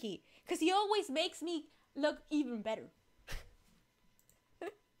with Ricky. Because he always makes me look even better.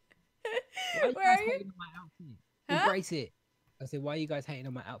 Where are you? On my outfit? Huh? Embrace it. I said, why are you guys hating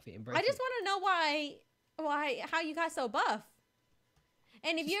on my outfit? Embrace it. I just want to know how you got so buff.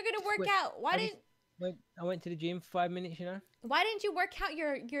 And if you're gonna work out, I went to the gym for 5 minutes, you know. Why didn't you work out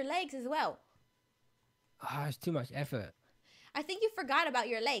your legs as well? It's too much effort. I think you forgot about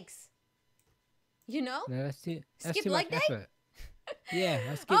your legs. You know? No, that's too skip much leg day? effort. Yeah,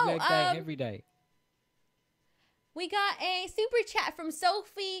 I skip leg day every day. We got a super chat from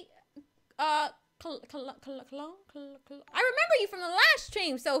Sophie. I remember you from the last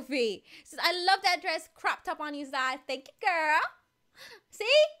stream, Sophie. Says, I love that dress crop top on you, Zai. Thank you, girl. See?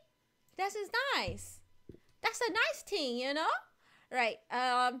 This is nice. That's a nice thing, you know? Right.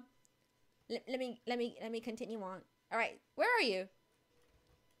 Let me continue on. All right. Where are you?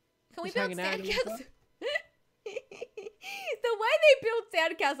 Can we build sandcastles? The way they build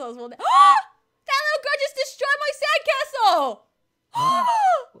sandcastles will. Oh! That little girl just destroyed my sandcastle! I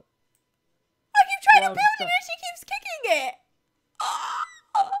keep trying to build it and she keeps kicking it!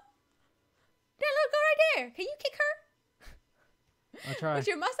 That little girl right there. Can you kick her? I'll try. With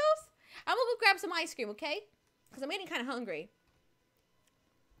your muscles? I'm gonna go grab some ice cream, okay? Because I'm getting kind of hungry.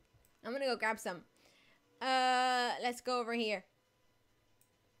 I'm gonna go grab some. Let's go over here.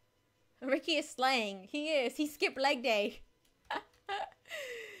 Ricky is slaying. He is. He skipped leg day.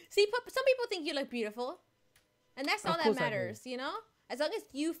 See, some people think you look beautiful. And that's all that matters, you know? As long as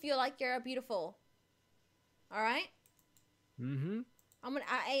you feel like you're beautiful. Alright? Mm-hmm.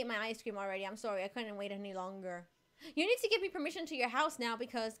 I ate my ice cream already. I'm sorry. I couldn't wait any longer. You need to give me permission to your house now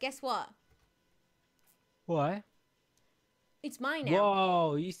because guess what? Why? It's mine now.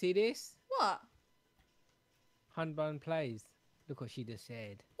 Whoa, you see this? What? Hunbun plays. Look what she just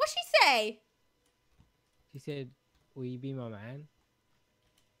said. What'd she say? She said, will you be my man?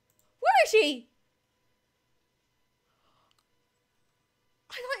 Where is she?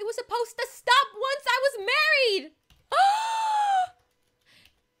 I thought it was supposed to stop once I was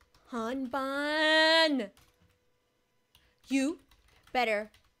married. Hunbun. You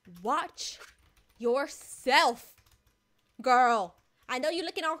better watch yourself, girl. I know you're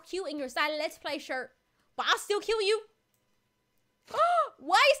looking all cute in your ZaiLetsPlay shirt, but I'll still kill you.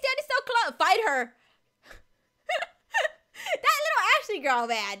 Why are you standing so close? Fight her. That little Ashley girl,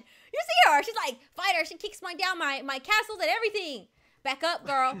 man. You see her. She's like, fight her. She kicks down my castles and everything. Back up,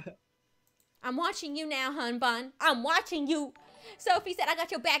 girl. I'm watching you now, Hunbun. I'm watching you. Sophie said, I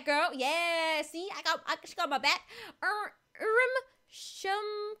got your back, girl. Yeah, see? She got my back.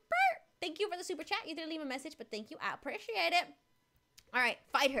 Shumper. Thank you for the super chat. You didn't leave a message, but thank you. I appreciate it. All right,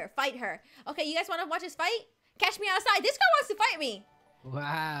 fight her. Fight her. Okay, you guys want to watch us fight? Catch me outside. This girl wants to fight me.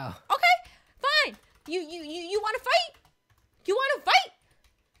 Wow. Okay, fine. You want to fight? You want to fight?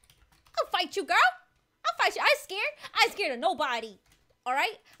 I'll fight you, girl. I'll fight you. I ain't scared of nobody. All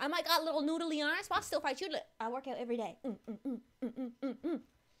right? I might got a little noodly arms, but I'll still fight you. Look, I work out every day. You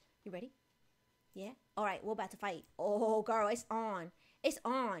ready? Yeah? All right, we're about to fight. Oh, girl, it's on. It's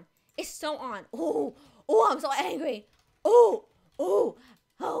on. It's so on. Oh, I'm so angry. Oh.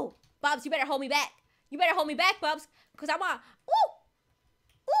 Bubs, you better hold me back. You better hold me back, Bubs, because I want...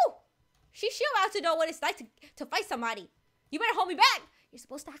 Ooh. She's about to know what it's like to fight somebody. You better hold me back. You're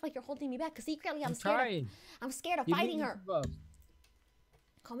supposed to act like you're holding me back, because secretly I'm scared of fighting her.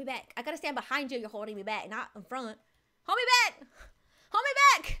 Call me back. I gotta stand behind you. You're holding me back, not in front. Hold me back. Hold me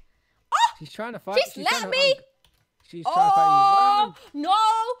back. Oh! She's trying to fight. She slapped me. She's trying to fight you. No,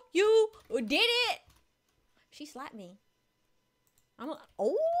 you did it. She slapped me.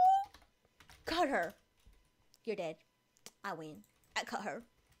 Cut her. You're dead. I win. I cut her.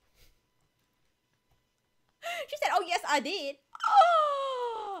 She said, oh, yes, I did.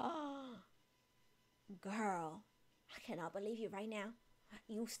 Oh, girl, I cannot believe you right now.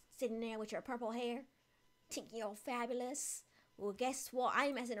 You sitting there with your purple hair, thinking you're fabulous. Well, guess what? I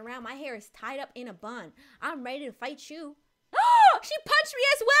ain't messing around. My hair is tied up in a bun. I'm ready to fight you. Oh, she punched me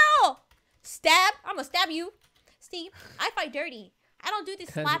as well. Stab. I'm going to stab you. Steve, I fight dirty. I don't do this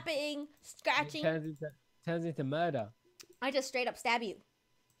slapping, scratching. Turns into murder. I just straight up stab you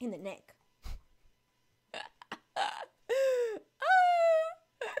in the neck.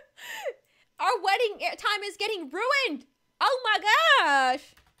 Our wedding time is getting ruined. Oh my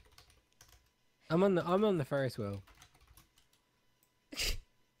gosh. I'm on the Ferris wheel.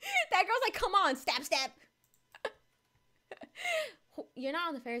 That girl's like, come on, stab. You're not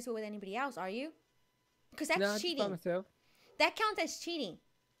on the Ferris wheel with anybody else, are you? Because that's cheating. Just by myself. That counts as cheating.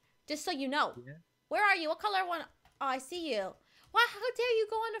 Just so you know. Yeah. Where are you? What color one? Oh, I see you. Why? How dare you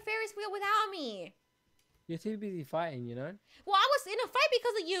go on the Ferris wheel without me? You're too busy fighting, you know? Well, I was in a fight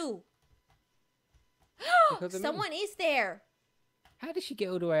because of you. Because of someone is there. How did she get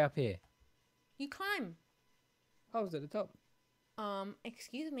all the way up here? You climb. I was at the top.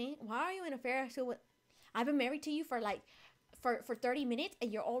 Excuse me. Why are you in a Ferris wheel with... I've been married to you for like... For 30 minutes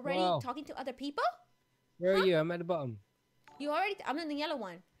and you're already talking to other people? Where are you? I'm at the bottom. I'm in the yellow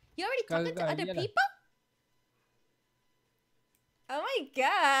one. You already talking to other people? Oh my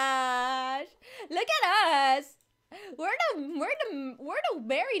gosh. Look at us. We're the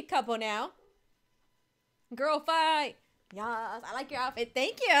married couple now. Girl fight. Yes, I like your outfit.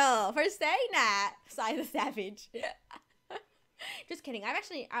 Thank you for saying that. Sai the Savage. Just kidding. I was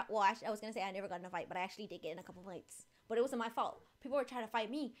going to say I never got in a fight, but I actually did get in a couple fights. But it wasn't my fault. People were trying to fight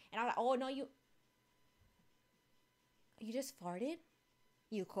me. And I was like, oh, no, you just farted?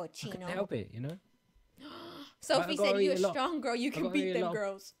 You cochino. I can't help it, you know? Sophie said you're a strong girl. You can beat them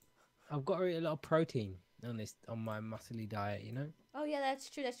girls. I've got to eat a lot of protein on my muscly diet, you know? Oh, yeah, that's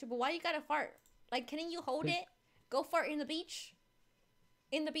true. That's true. But why you got to fart? Like, can you hold it? Go fart in the beach?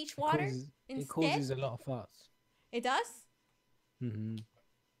 In the beach water? It causes a lot of farts. It does? Mm-hmm.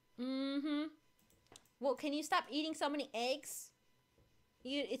 Mm-hmm. Well, can you stop eating so many eggs?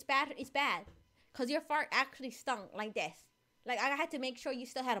 It's bad. It's bad. Because your fart actually stunk like this. Like, I had to make sure you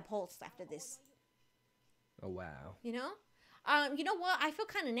still had a pulse after this. Oh, wow. You know? You know what? I feel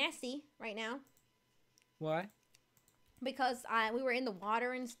kind of nasty right now Why? because we were in the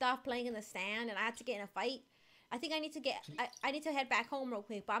water and stuff, playing in the sand, and I had to get in a fight. I think I need to I need to head back home real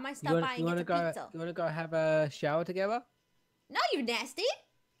quick, but I might stop by and get some pizza. You wanna go have a shower together? No, you nasty.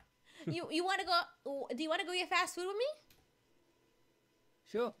 You want to go? Do you want to go get fast food with me?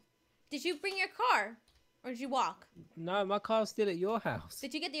 Sure. Did you bring your car, or did you walk? No, my car's still at your house.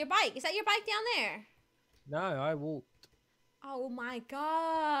 Did you get your bike? Is that your bike down there? No, I walked. Oh my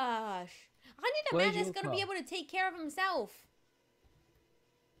gosh! I need a Where's man that's your gonna be car? able to take care of himself.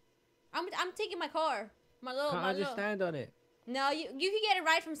 I'm taking my car. Can't I just stand on it? No, you can get a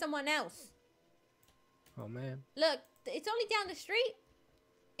ride from someone else. Oh man. Look, it's only down the street.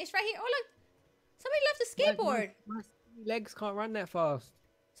 It's right here. Oh look, somebody left a skateboard. My legs can't run that fast.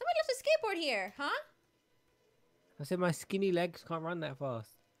 Somebody left a skateboard here, huh? I said my skinny legs can't run that fast.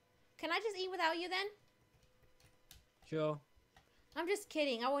 Can I just eat without you then? Sure. I'm just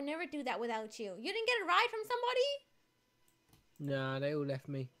kidding. I will never do that without you. You didn't get a ride from somebody? Nah, they all left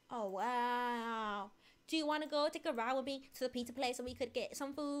me. Oh, wow. Do you want to go take a ride with me to the pizza place so we could get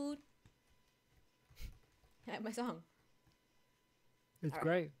some food? I like my song. It's All right.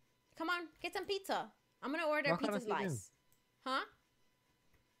 great. Come on, get some pizza. I'm going to order a Why can't I pizza sit down? slice. Huh?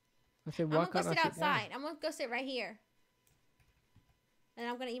 I said, I'm why going to go can't I sit sit outside. down? I'm going to go sit right here. And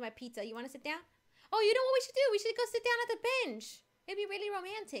I'm going to eat my pizza. You want to sit down? Oh, you know what we should do? We should go sit down at the bench. It'd be really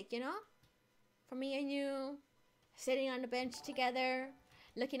romantic, you know? For me and you, sitting on the bench together,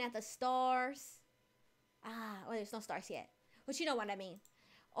 looking at the stars. Ah, well, there's no stars yet. But you know what I mean.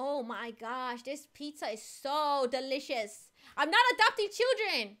 Oh my gosh, this pizza is so delicious. I'm not adopting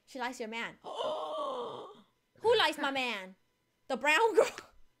children. She likes your man. Who likes my man? The brown girl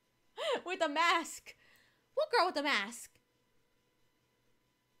with the mask. What girl with the mask?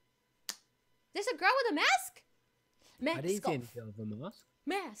 There's a girl with a mask? I didn't Mask see any off. girl with a mask.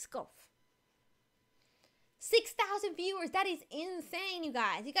 Mask off. 6,000 viewers. That is insane, you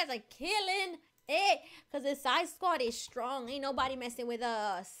guys. You guys are killing it. Because the side squad is strong. Ain't nobody messing with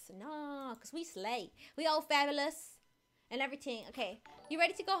us. No, because we slay. We all fabulous. And everything. Okay. You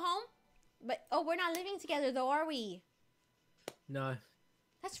ready to go home? But, oh, we're not living together though, are we? No.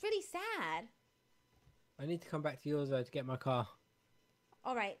 That's really sad. I need to come back to yours though to get my car.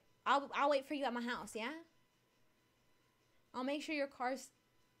 All right. I'll wait for you at my house, yeah? I'll make sure your car's...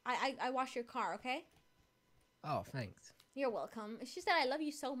 I wash your car, okay? Oh, thanks. You're welcome. It's just that I love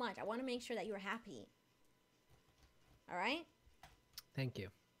you so much. I want to make sure that you're happy. All right? Thank you.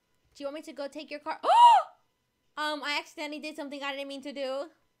 Do you want me to go take your car? Oh! I accidentally did something I didn't mean to do.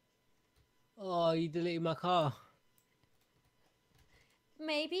 Oh, you deleted my car.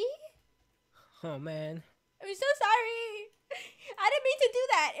 Maybe? Oh, man. I'm so sorry. I didn't mean to do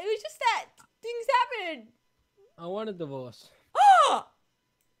that. It was just that things happened. I want a divorce. Oh!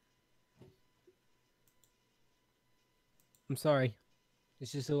 I'm sorry.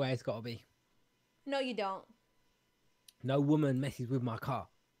 It's just the way it's got to be. No, you don't. No woman messes with my car.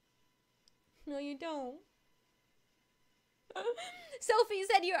 No, you don't. Sophie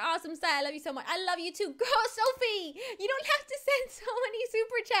said you're awesome, Sai. I love you so much. I love you too. Girl, Sophie, you don't have to send so many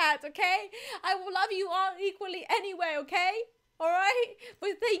super chats, okay? I will love you all equally anyway, okay? All right? But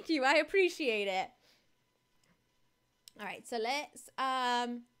thank you. I appreciate it. All right, so let's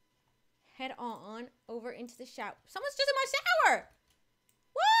head on over into the shower. Someone's just in my shower.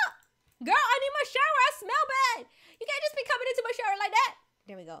 What? Girl, I need my shower. I smell bad. You can't just be coming into my shower like that.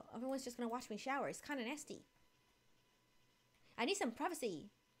 There we go. Everyone's just going to watch me shower. It's kind of nasty. I need some privacy.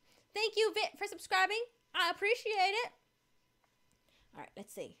 Thank you, Vit, for subscribing. I appreciate it. All right,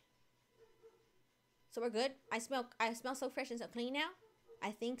 let's see. So we're good. I smell so fresh and so clean now.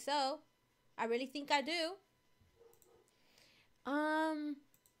 I think so. I really think I do.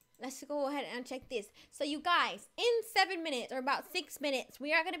 Let's go ahead and check this. So you guys, in 7 minutes or about 6 minutes,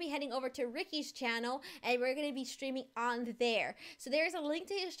 we are going to be heading over to Ricky's channel and we're going to be streaming on there. So there's a link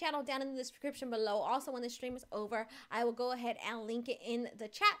to his channel down in the description below. Also, when the stream is over, I will go ahead and link it in the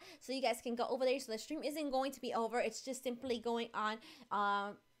chat so you guys can go over there. So the stream isn't going to be over. It's just simply going on.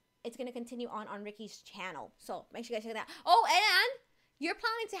 It's going to continue on Ricky's channel. So make sure you guys check that out. Oh, and you're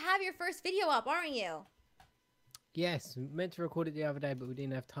planning to have your first video up, aren't you? Yes, meant to record it the other day, but we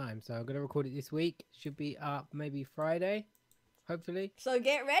didn't have time. So I'm going to record it this week. Should be up maybe Friday, hopefully. So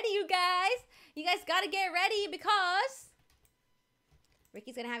get ready, you guys. You guys got to get ready because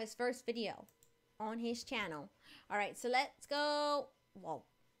Ricky's going to have his first video on his channel. All right, so let's go. Whoa.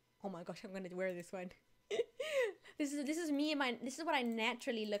 Oh my gosh, I'm going to wear this one. This is me and this is what I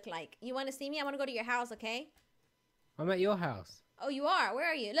naturally look like. You want to see me? I want to go to your house, okay? I'm at your house. Oh, you are? Where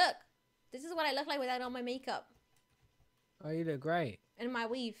are you? Look. This is what I look like without all my makeup. Oh, you look great. And my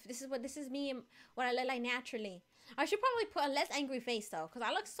weave. This is me and what I look like naturally. I should probably put a less angry face though, because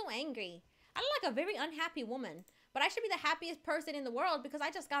I look so angry. I look like a very unhappy woman. But I should be the happiest person in the world because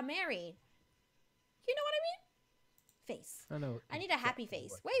I just got married. You know what I mean? Face. I know. I need a happy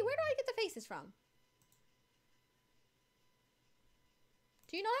face. Wait, where do I get the faces from?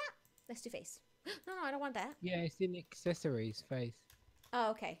 Do you know that? Let's do face. No, I don't want that. Yeah, it's in accessories face.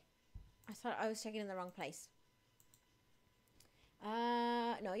 Oh, okay. I thought I was checking in the wrong place.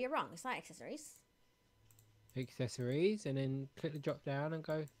 No, you're wrong. It's not accessories. Accessories, and then click the drop down and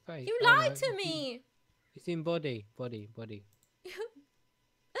go face. You Oh, lied no, to me. It's in body. I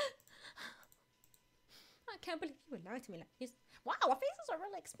can't believe you would lie to me like this. Wow, our faces are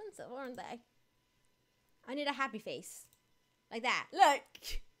really expensive, aren't they? I need a happy face. Like that. Look.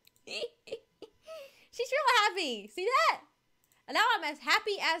 She's real happy. See that? And now I'm as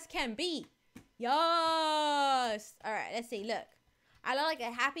happy as can be. Yes. All right, let's see. Look. I look like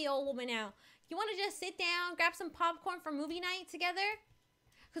a happy old woman now. You want to just sit down, grab some popcorn for movie night together?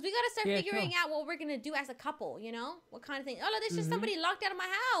 Because we got to start figuring out what we're going to do as a couple, you know? What kind of thing. Oh, look, there's just somebody locked out of my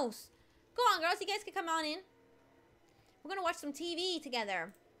house. Go on, girls. You guys can come on in. We're going to watch some TV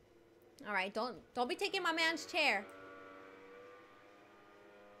together. All right, don't be taking my man's chair.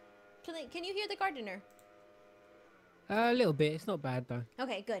 Can you hear the gardener? A little bit. It's not bad though.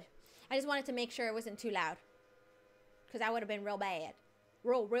 Okay, good. I just wanted to make sure it wasn't too loud. Because that would have been real bad.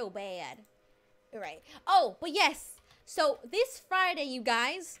 Real bad. All right. Oh, but yes. So this Friday, you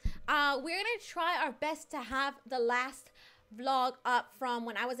guys, we're going to try our best to have the last vlog up from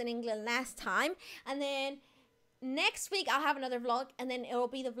when I was in England last time. And then next week, I'll have another vlog. And then it'll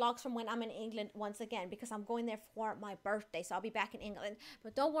be the vlogs from when I'm in England once again. Because I'm going there for my birthday. So I'll be back in England.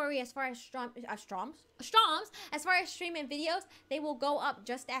 But don't worry, as far as as far as streaming videos, they will go up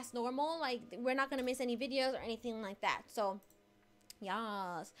just as normal. Like, we're not going to miss any videos or anything like that. So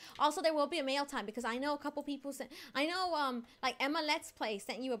yes. Also, there will be a mail time because I know a couple people sent. I know, like ZaiLetsPlay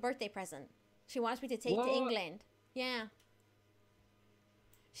sent you a birthday present. She wants me to take to England. Yeah.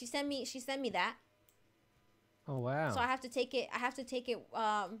 She sent me that. Oh wow. So I have to take it.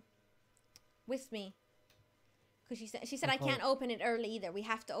 With me. Because she said I can't open it early either. We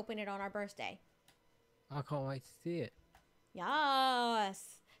have to open it on our birthday. I can't wait to see it.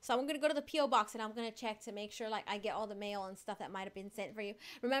 Yes. So I'm going to go to the P.O. box and I'm going to check to make sure like I get all the mail and stuff that might have been sent for you.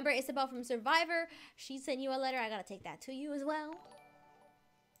 Remember, Isabel from Survivor, she sent you a letter. I got to take that to you as well.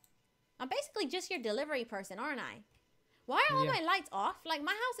 I'm basically just your delivery person, aren't I? Why are all my lights off? Like,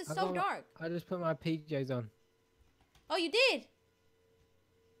 my house is so dark. I just put my PJs on. Oh, you did?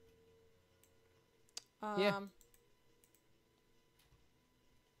 Yeah.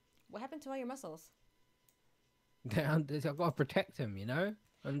 What happened to all your muscles? I've got to protect them, you know?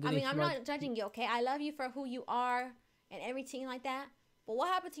 I mean, I'm not judging you, okay? I love you for who you are and everything like that. But what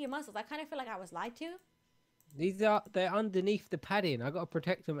happened to your muscles? I kind of feel like I was lied to. They're underneath the padding. I got to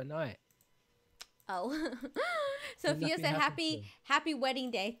protect them at night. Oh. Sophia said happy wedding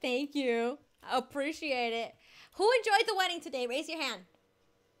day. Thank you. I appreciate it. Who enjoyed the wedding today? Raise your hand.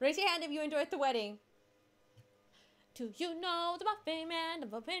 Raise your hand if you enjoyed the wedding. Do you know the Muffin Man, the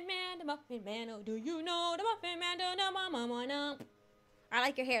Muffin Man, the Muffin Man? Oh, do you know the Muffin Man? I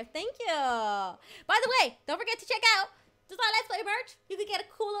like your hair. Thank you. By the way, don't forget to check out the ZaiLetsPlay merch. You can get a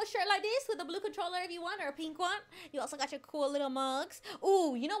cool little shirt like this with a blue controller if you want, or a pink one. You also got your cool little mugs.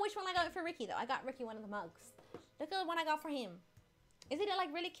 Ooh, you know which one I got for Ricky, though? I got Ricky one of the mugs. Look at the one I got for him. Isn't it,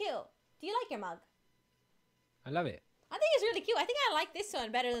 like, really cute? Do you like your mug? I love it. I think it's really cute. I think I like this one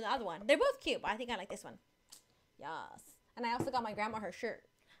better than the other one. They're both cute, but I think I like this one. Yes. And I also got my grandma her shirt.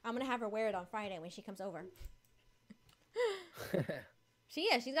 I'm going to have her wear it on Friday when she comes over.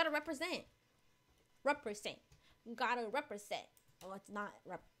 She's got to represent. Represent. Gotta represent. Oh, it's not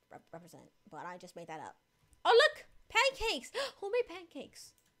represent, but I just made that up. Oh, look! Pancakes! Who made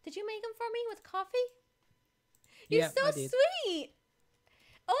pancakes? Did you make them for me with coffee? You're so sweet!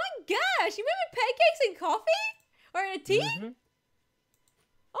 Oh my gosh! You made me pancakes and coffee? Or in a tea? Mm-hmm.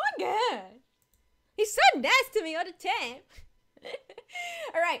 Oh my god! He's so nice to me all the time.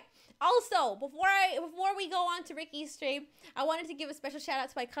 Alright. Also, before we go on to Ricky's stream, I wanted to give a special shout out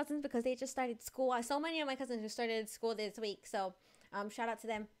to my cousins because they just started school. So many of my cousins just started school this week. So, shout out to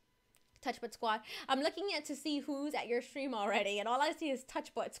them. Touch Butt Squad. I'm looking at to see who's at your stream already, and all I see is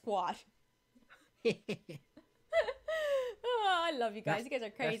Touch Butt Squad. Oh, I I love you guys. You guys are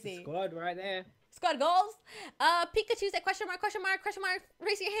crazy. That's the squad right there. Squad goals. Pikachu said question mark, question mark, question mark.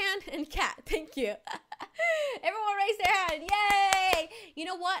 Raise your hand. And cat. Thank you. Everyone raise their hand. Yay. You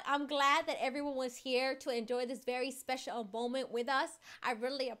know what? I'm glad that everyone was here to enjoy this very special moment with us. I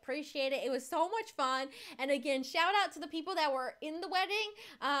really appreciate it. It was so much fun. And again, shout out to the people that were in the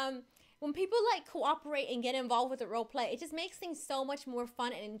wedding. When people like cooperate and get involved with the role play, it just makes things so much more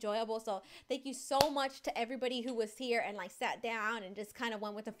fun and enjoyable. So thank you so much to everybody who was here and like sat down and just kind of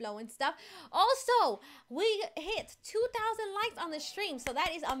went with the flow and stuff. Also, we hit 2,000 likes on the stream, so that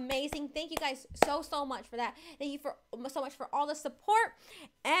is amazing. Thank you guys so much for that. Thank you so much for all the support.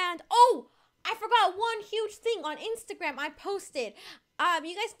 And oh, I forgot one huge thing on Instagram I posted.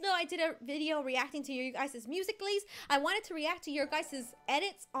 You guys know I did a video reacting to your guys' musicallys. I wanted to react to your guys'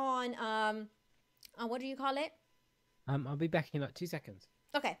 edits on what do you call it? I'll be back in like 2 seconds.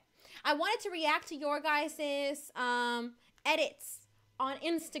 Okay. I wanted to react to your guys' edits on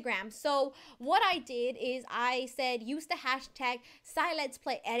Instagram. So what I did is I said use the hashtag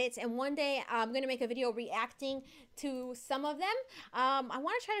ZaiLetsPlay edits, and one day I'm gonna make a video reacting to some of them. I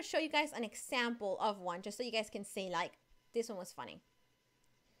want to try to show you guys an example of one just so you guys can see like this one was funny.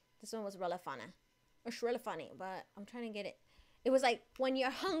 This one was really funny. It's really funny, but I'm trying to get it. It was like when you're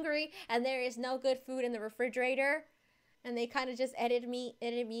hungry and there is no good food in the refrigerator, and they kind of just edited me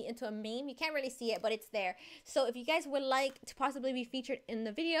into a meme. You can't really see it, but it's there. So if you guys would like to possibly be featured in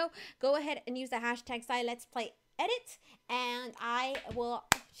the video, go ahead and use the hashtag ZaiLetsPlay edit, and I will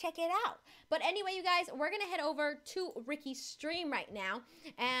check it out. But anyway, you guys, we're gonna head over to Ricky's stream right now,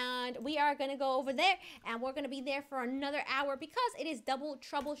 and we are gonna go over there, and we're gonna be there for another hour because it is Double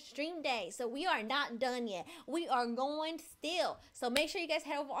Trouble stream day. So we are not done yet. We are going still. So make sure you guys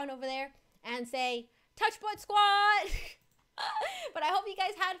head over there and say Touchbud Squad. But I hope you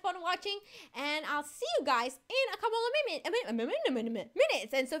guys had fun watching, and I'll see you guys in a couple of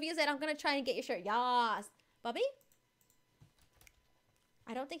minutes. And Sophia said I'm gonna try and get your shirt. Yas, Bubby.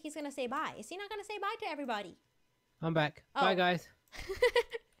 I don't think he's gonna say bye. Is he not gonna say bye to everybody? I'm back. Oh. Bye, guys.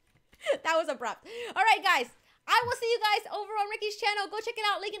 That was abrupt. All right, guys. I will see you guys over on Ricky's channel. Go check it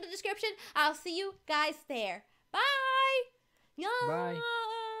out. Link in the description. I'll see you guys there. Bye. Yes. Bye.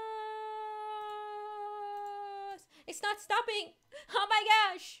 It's not stopping. Oh my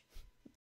gosh.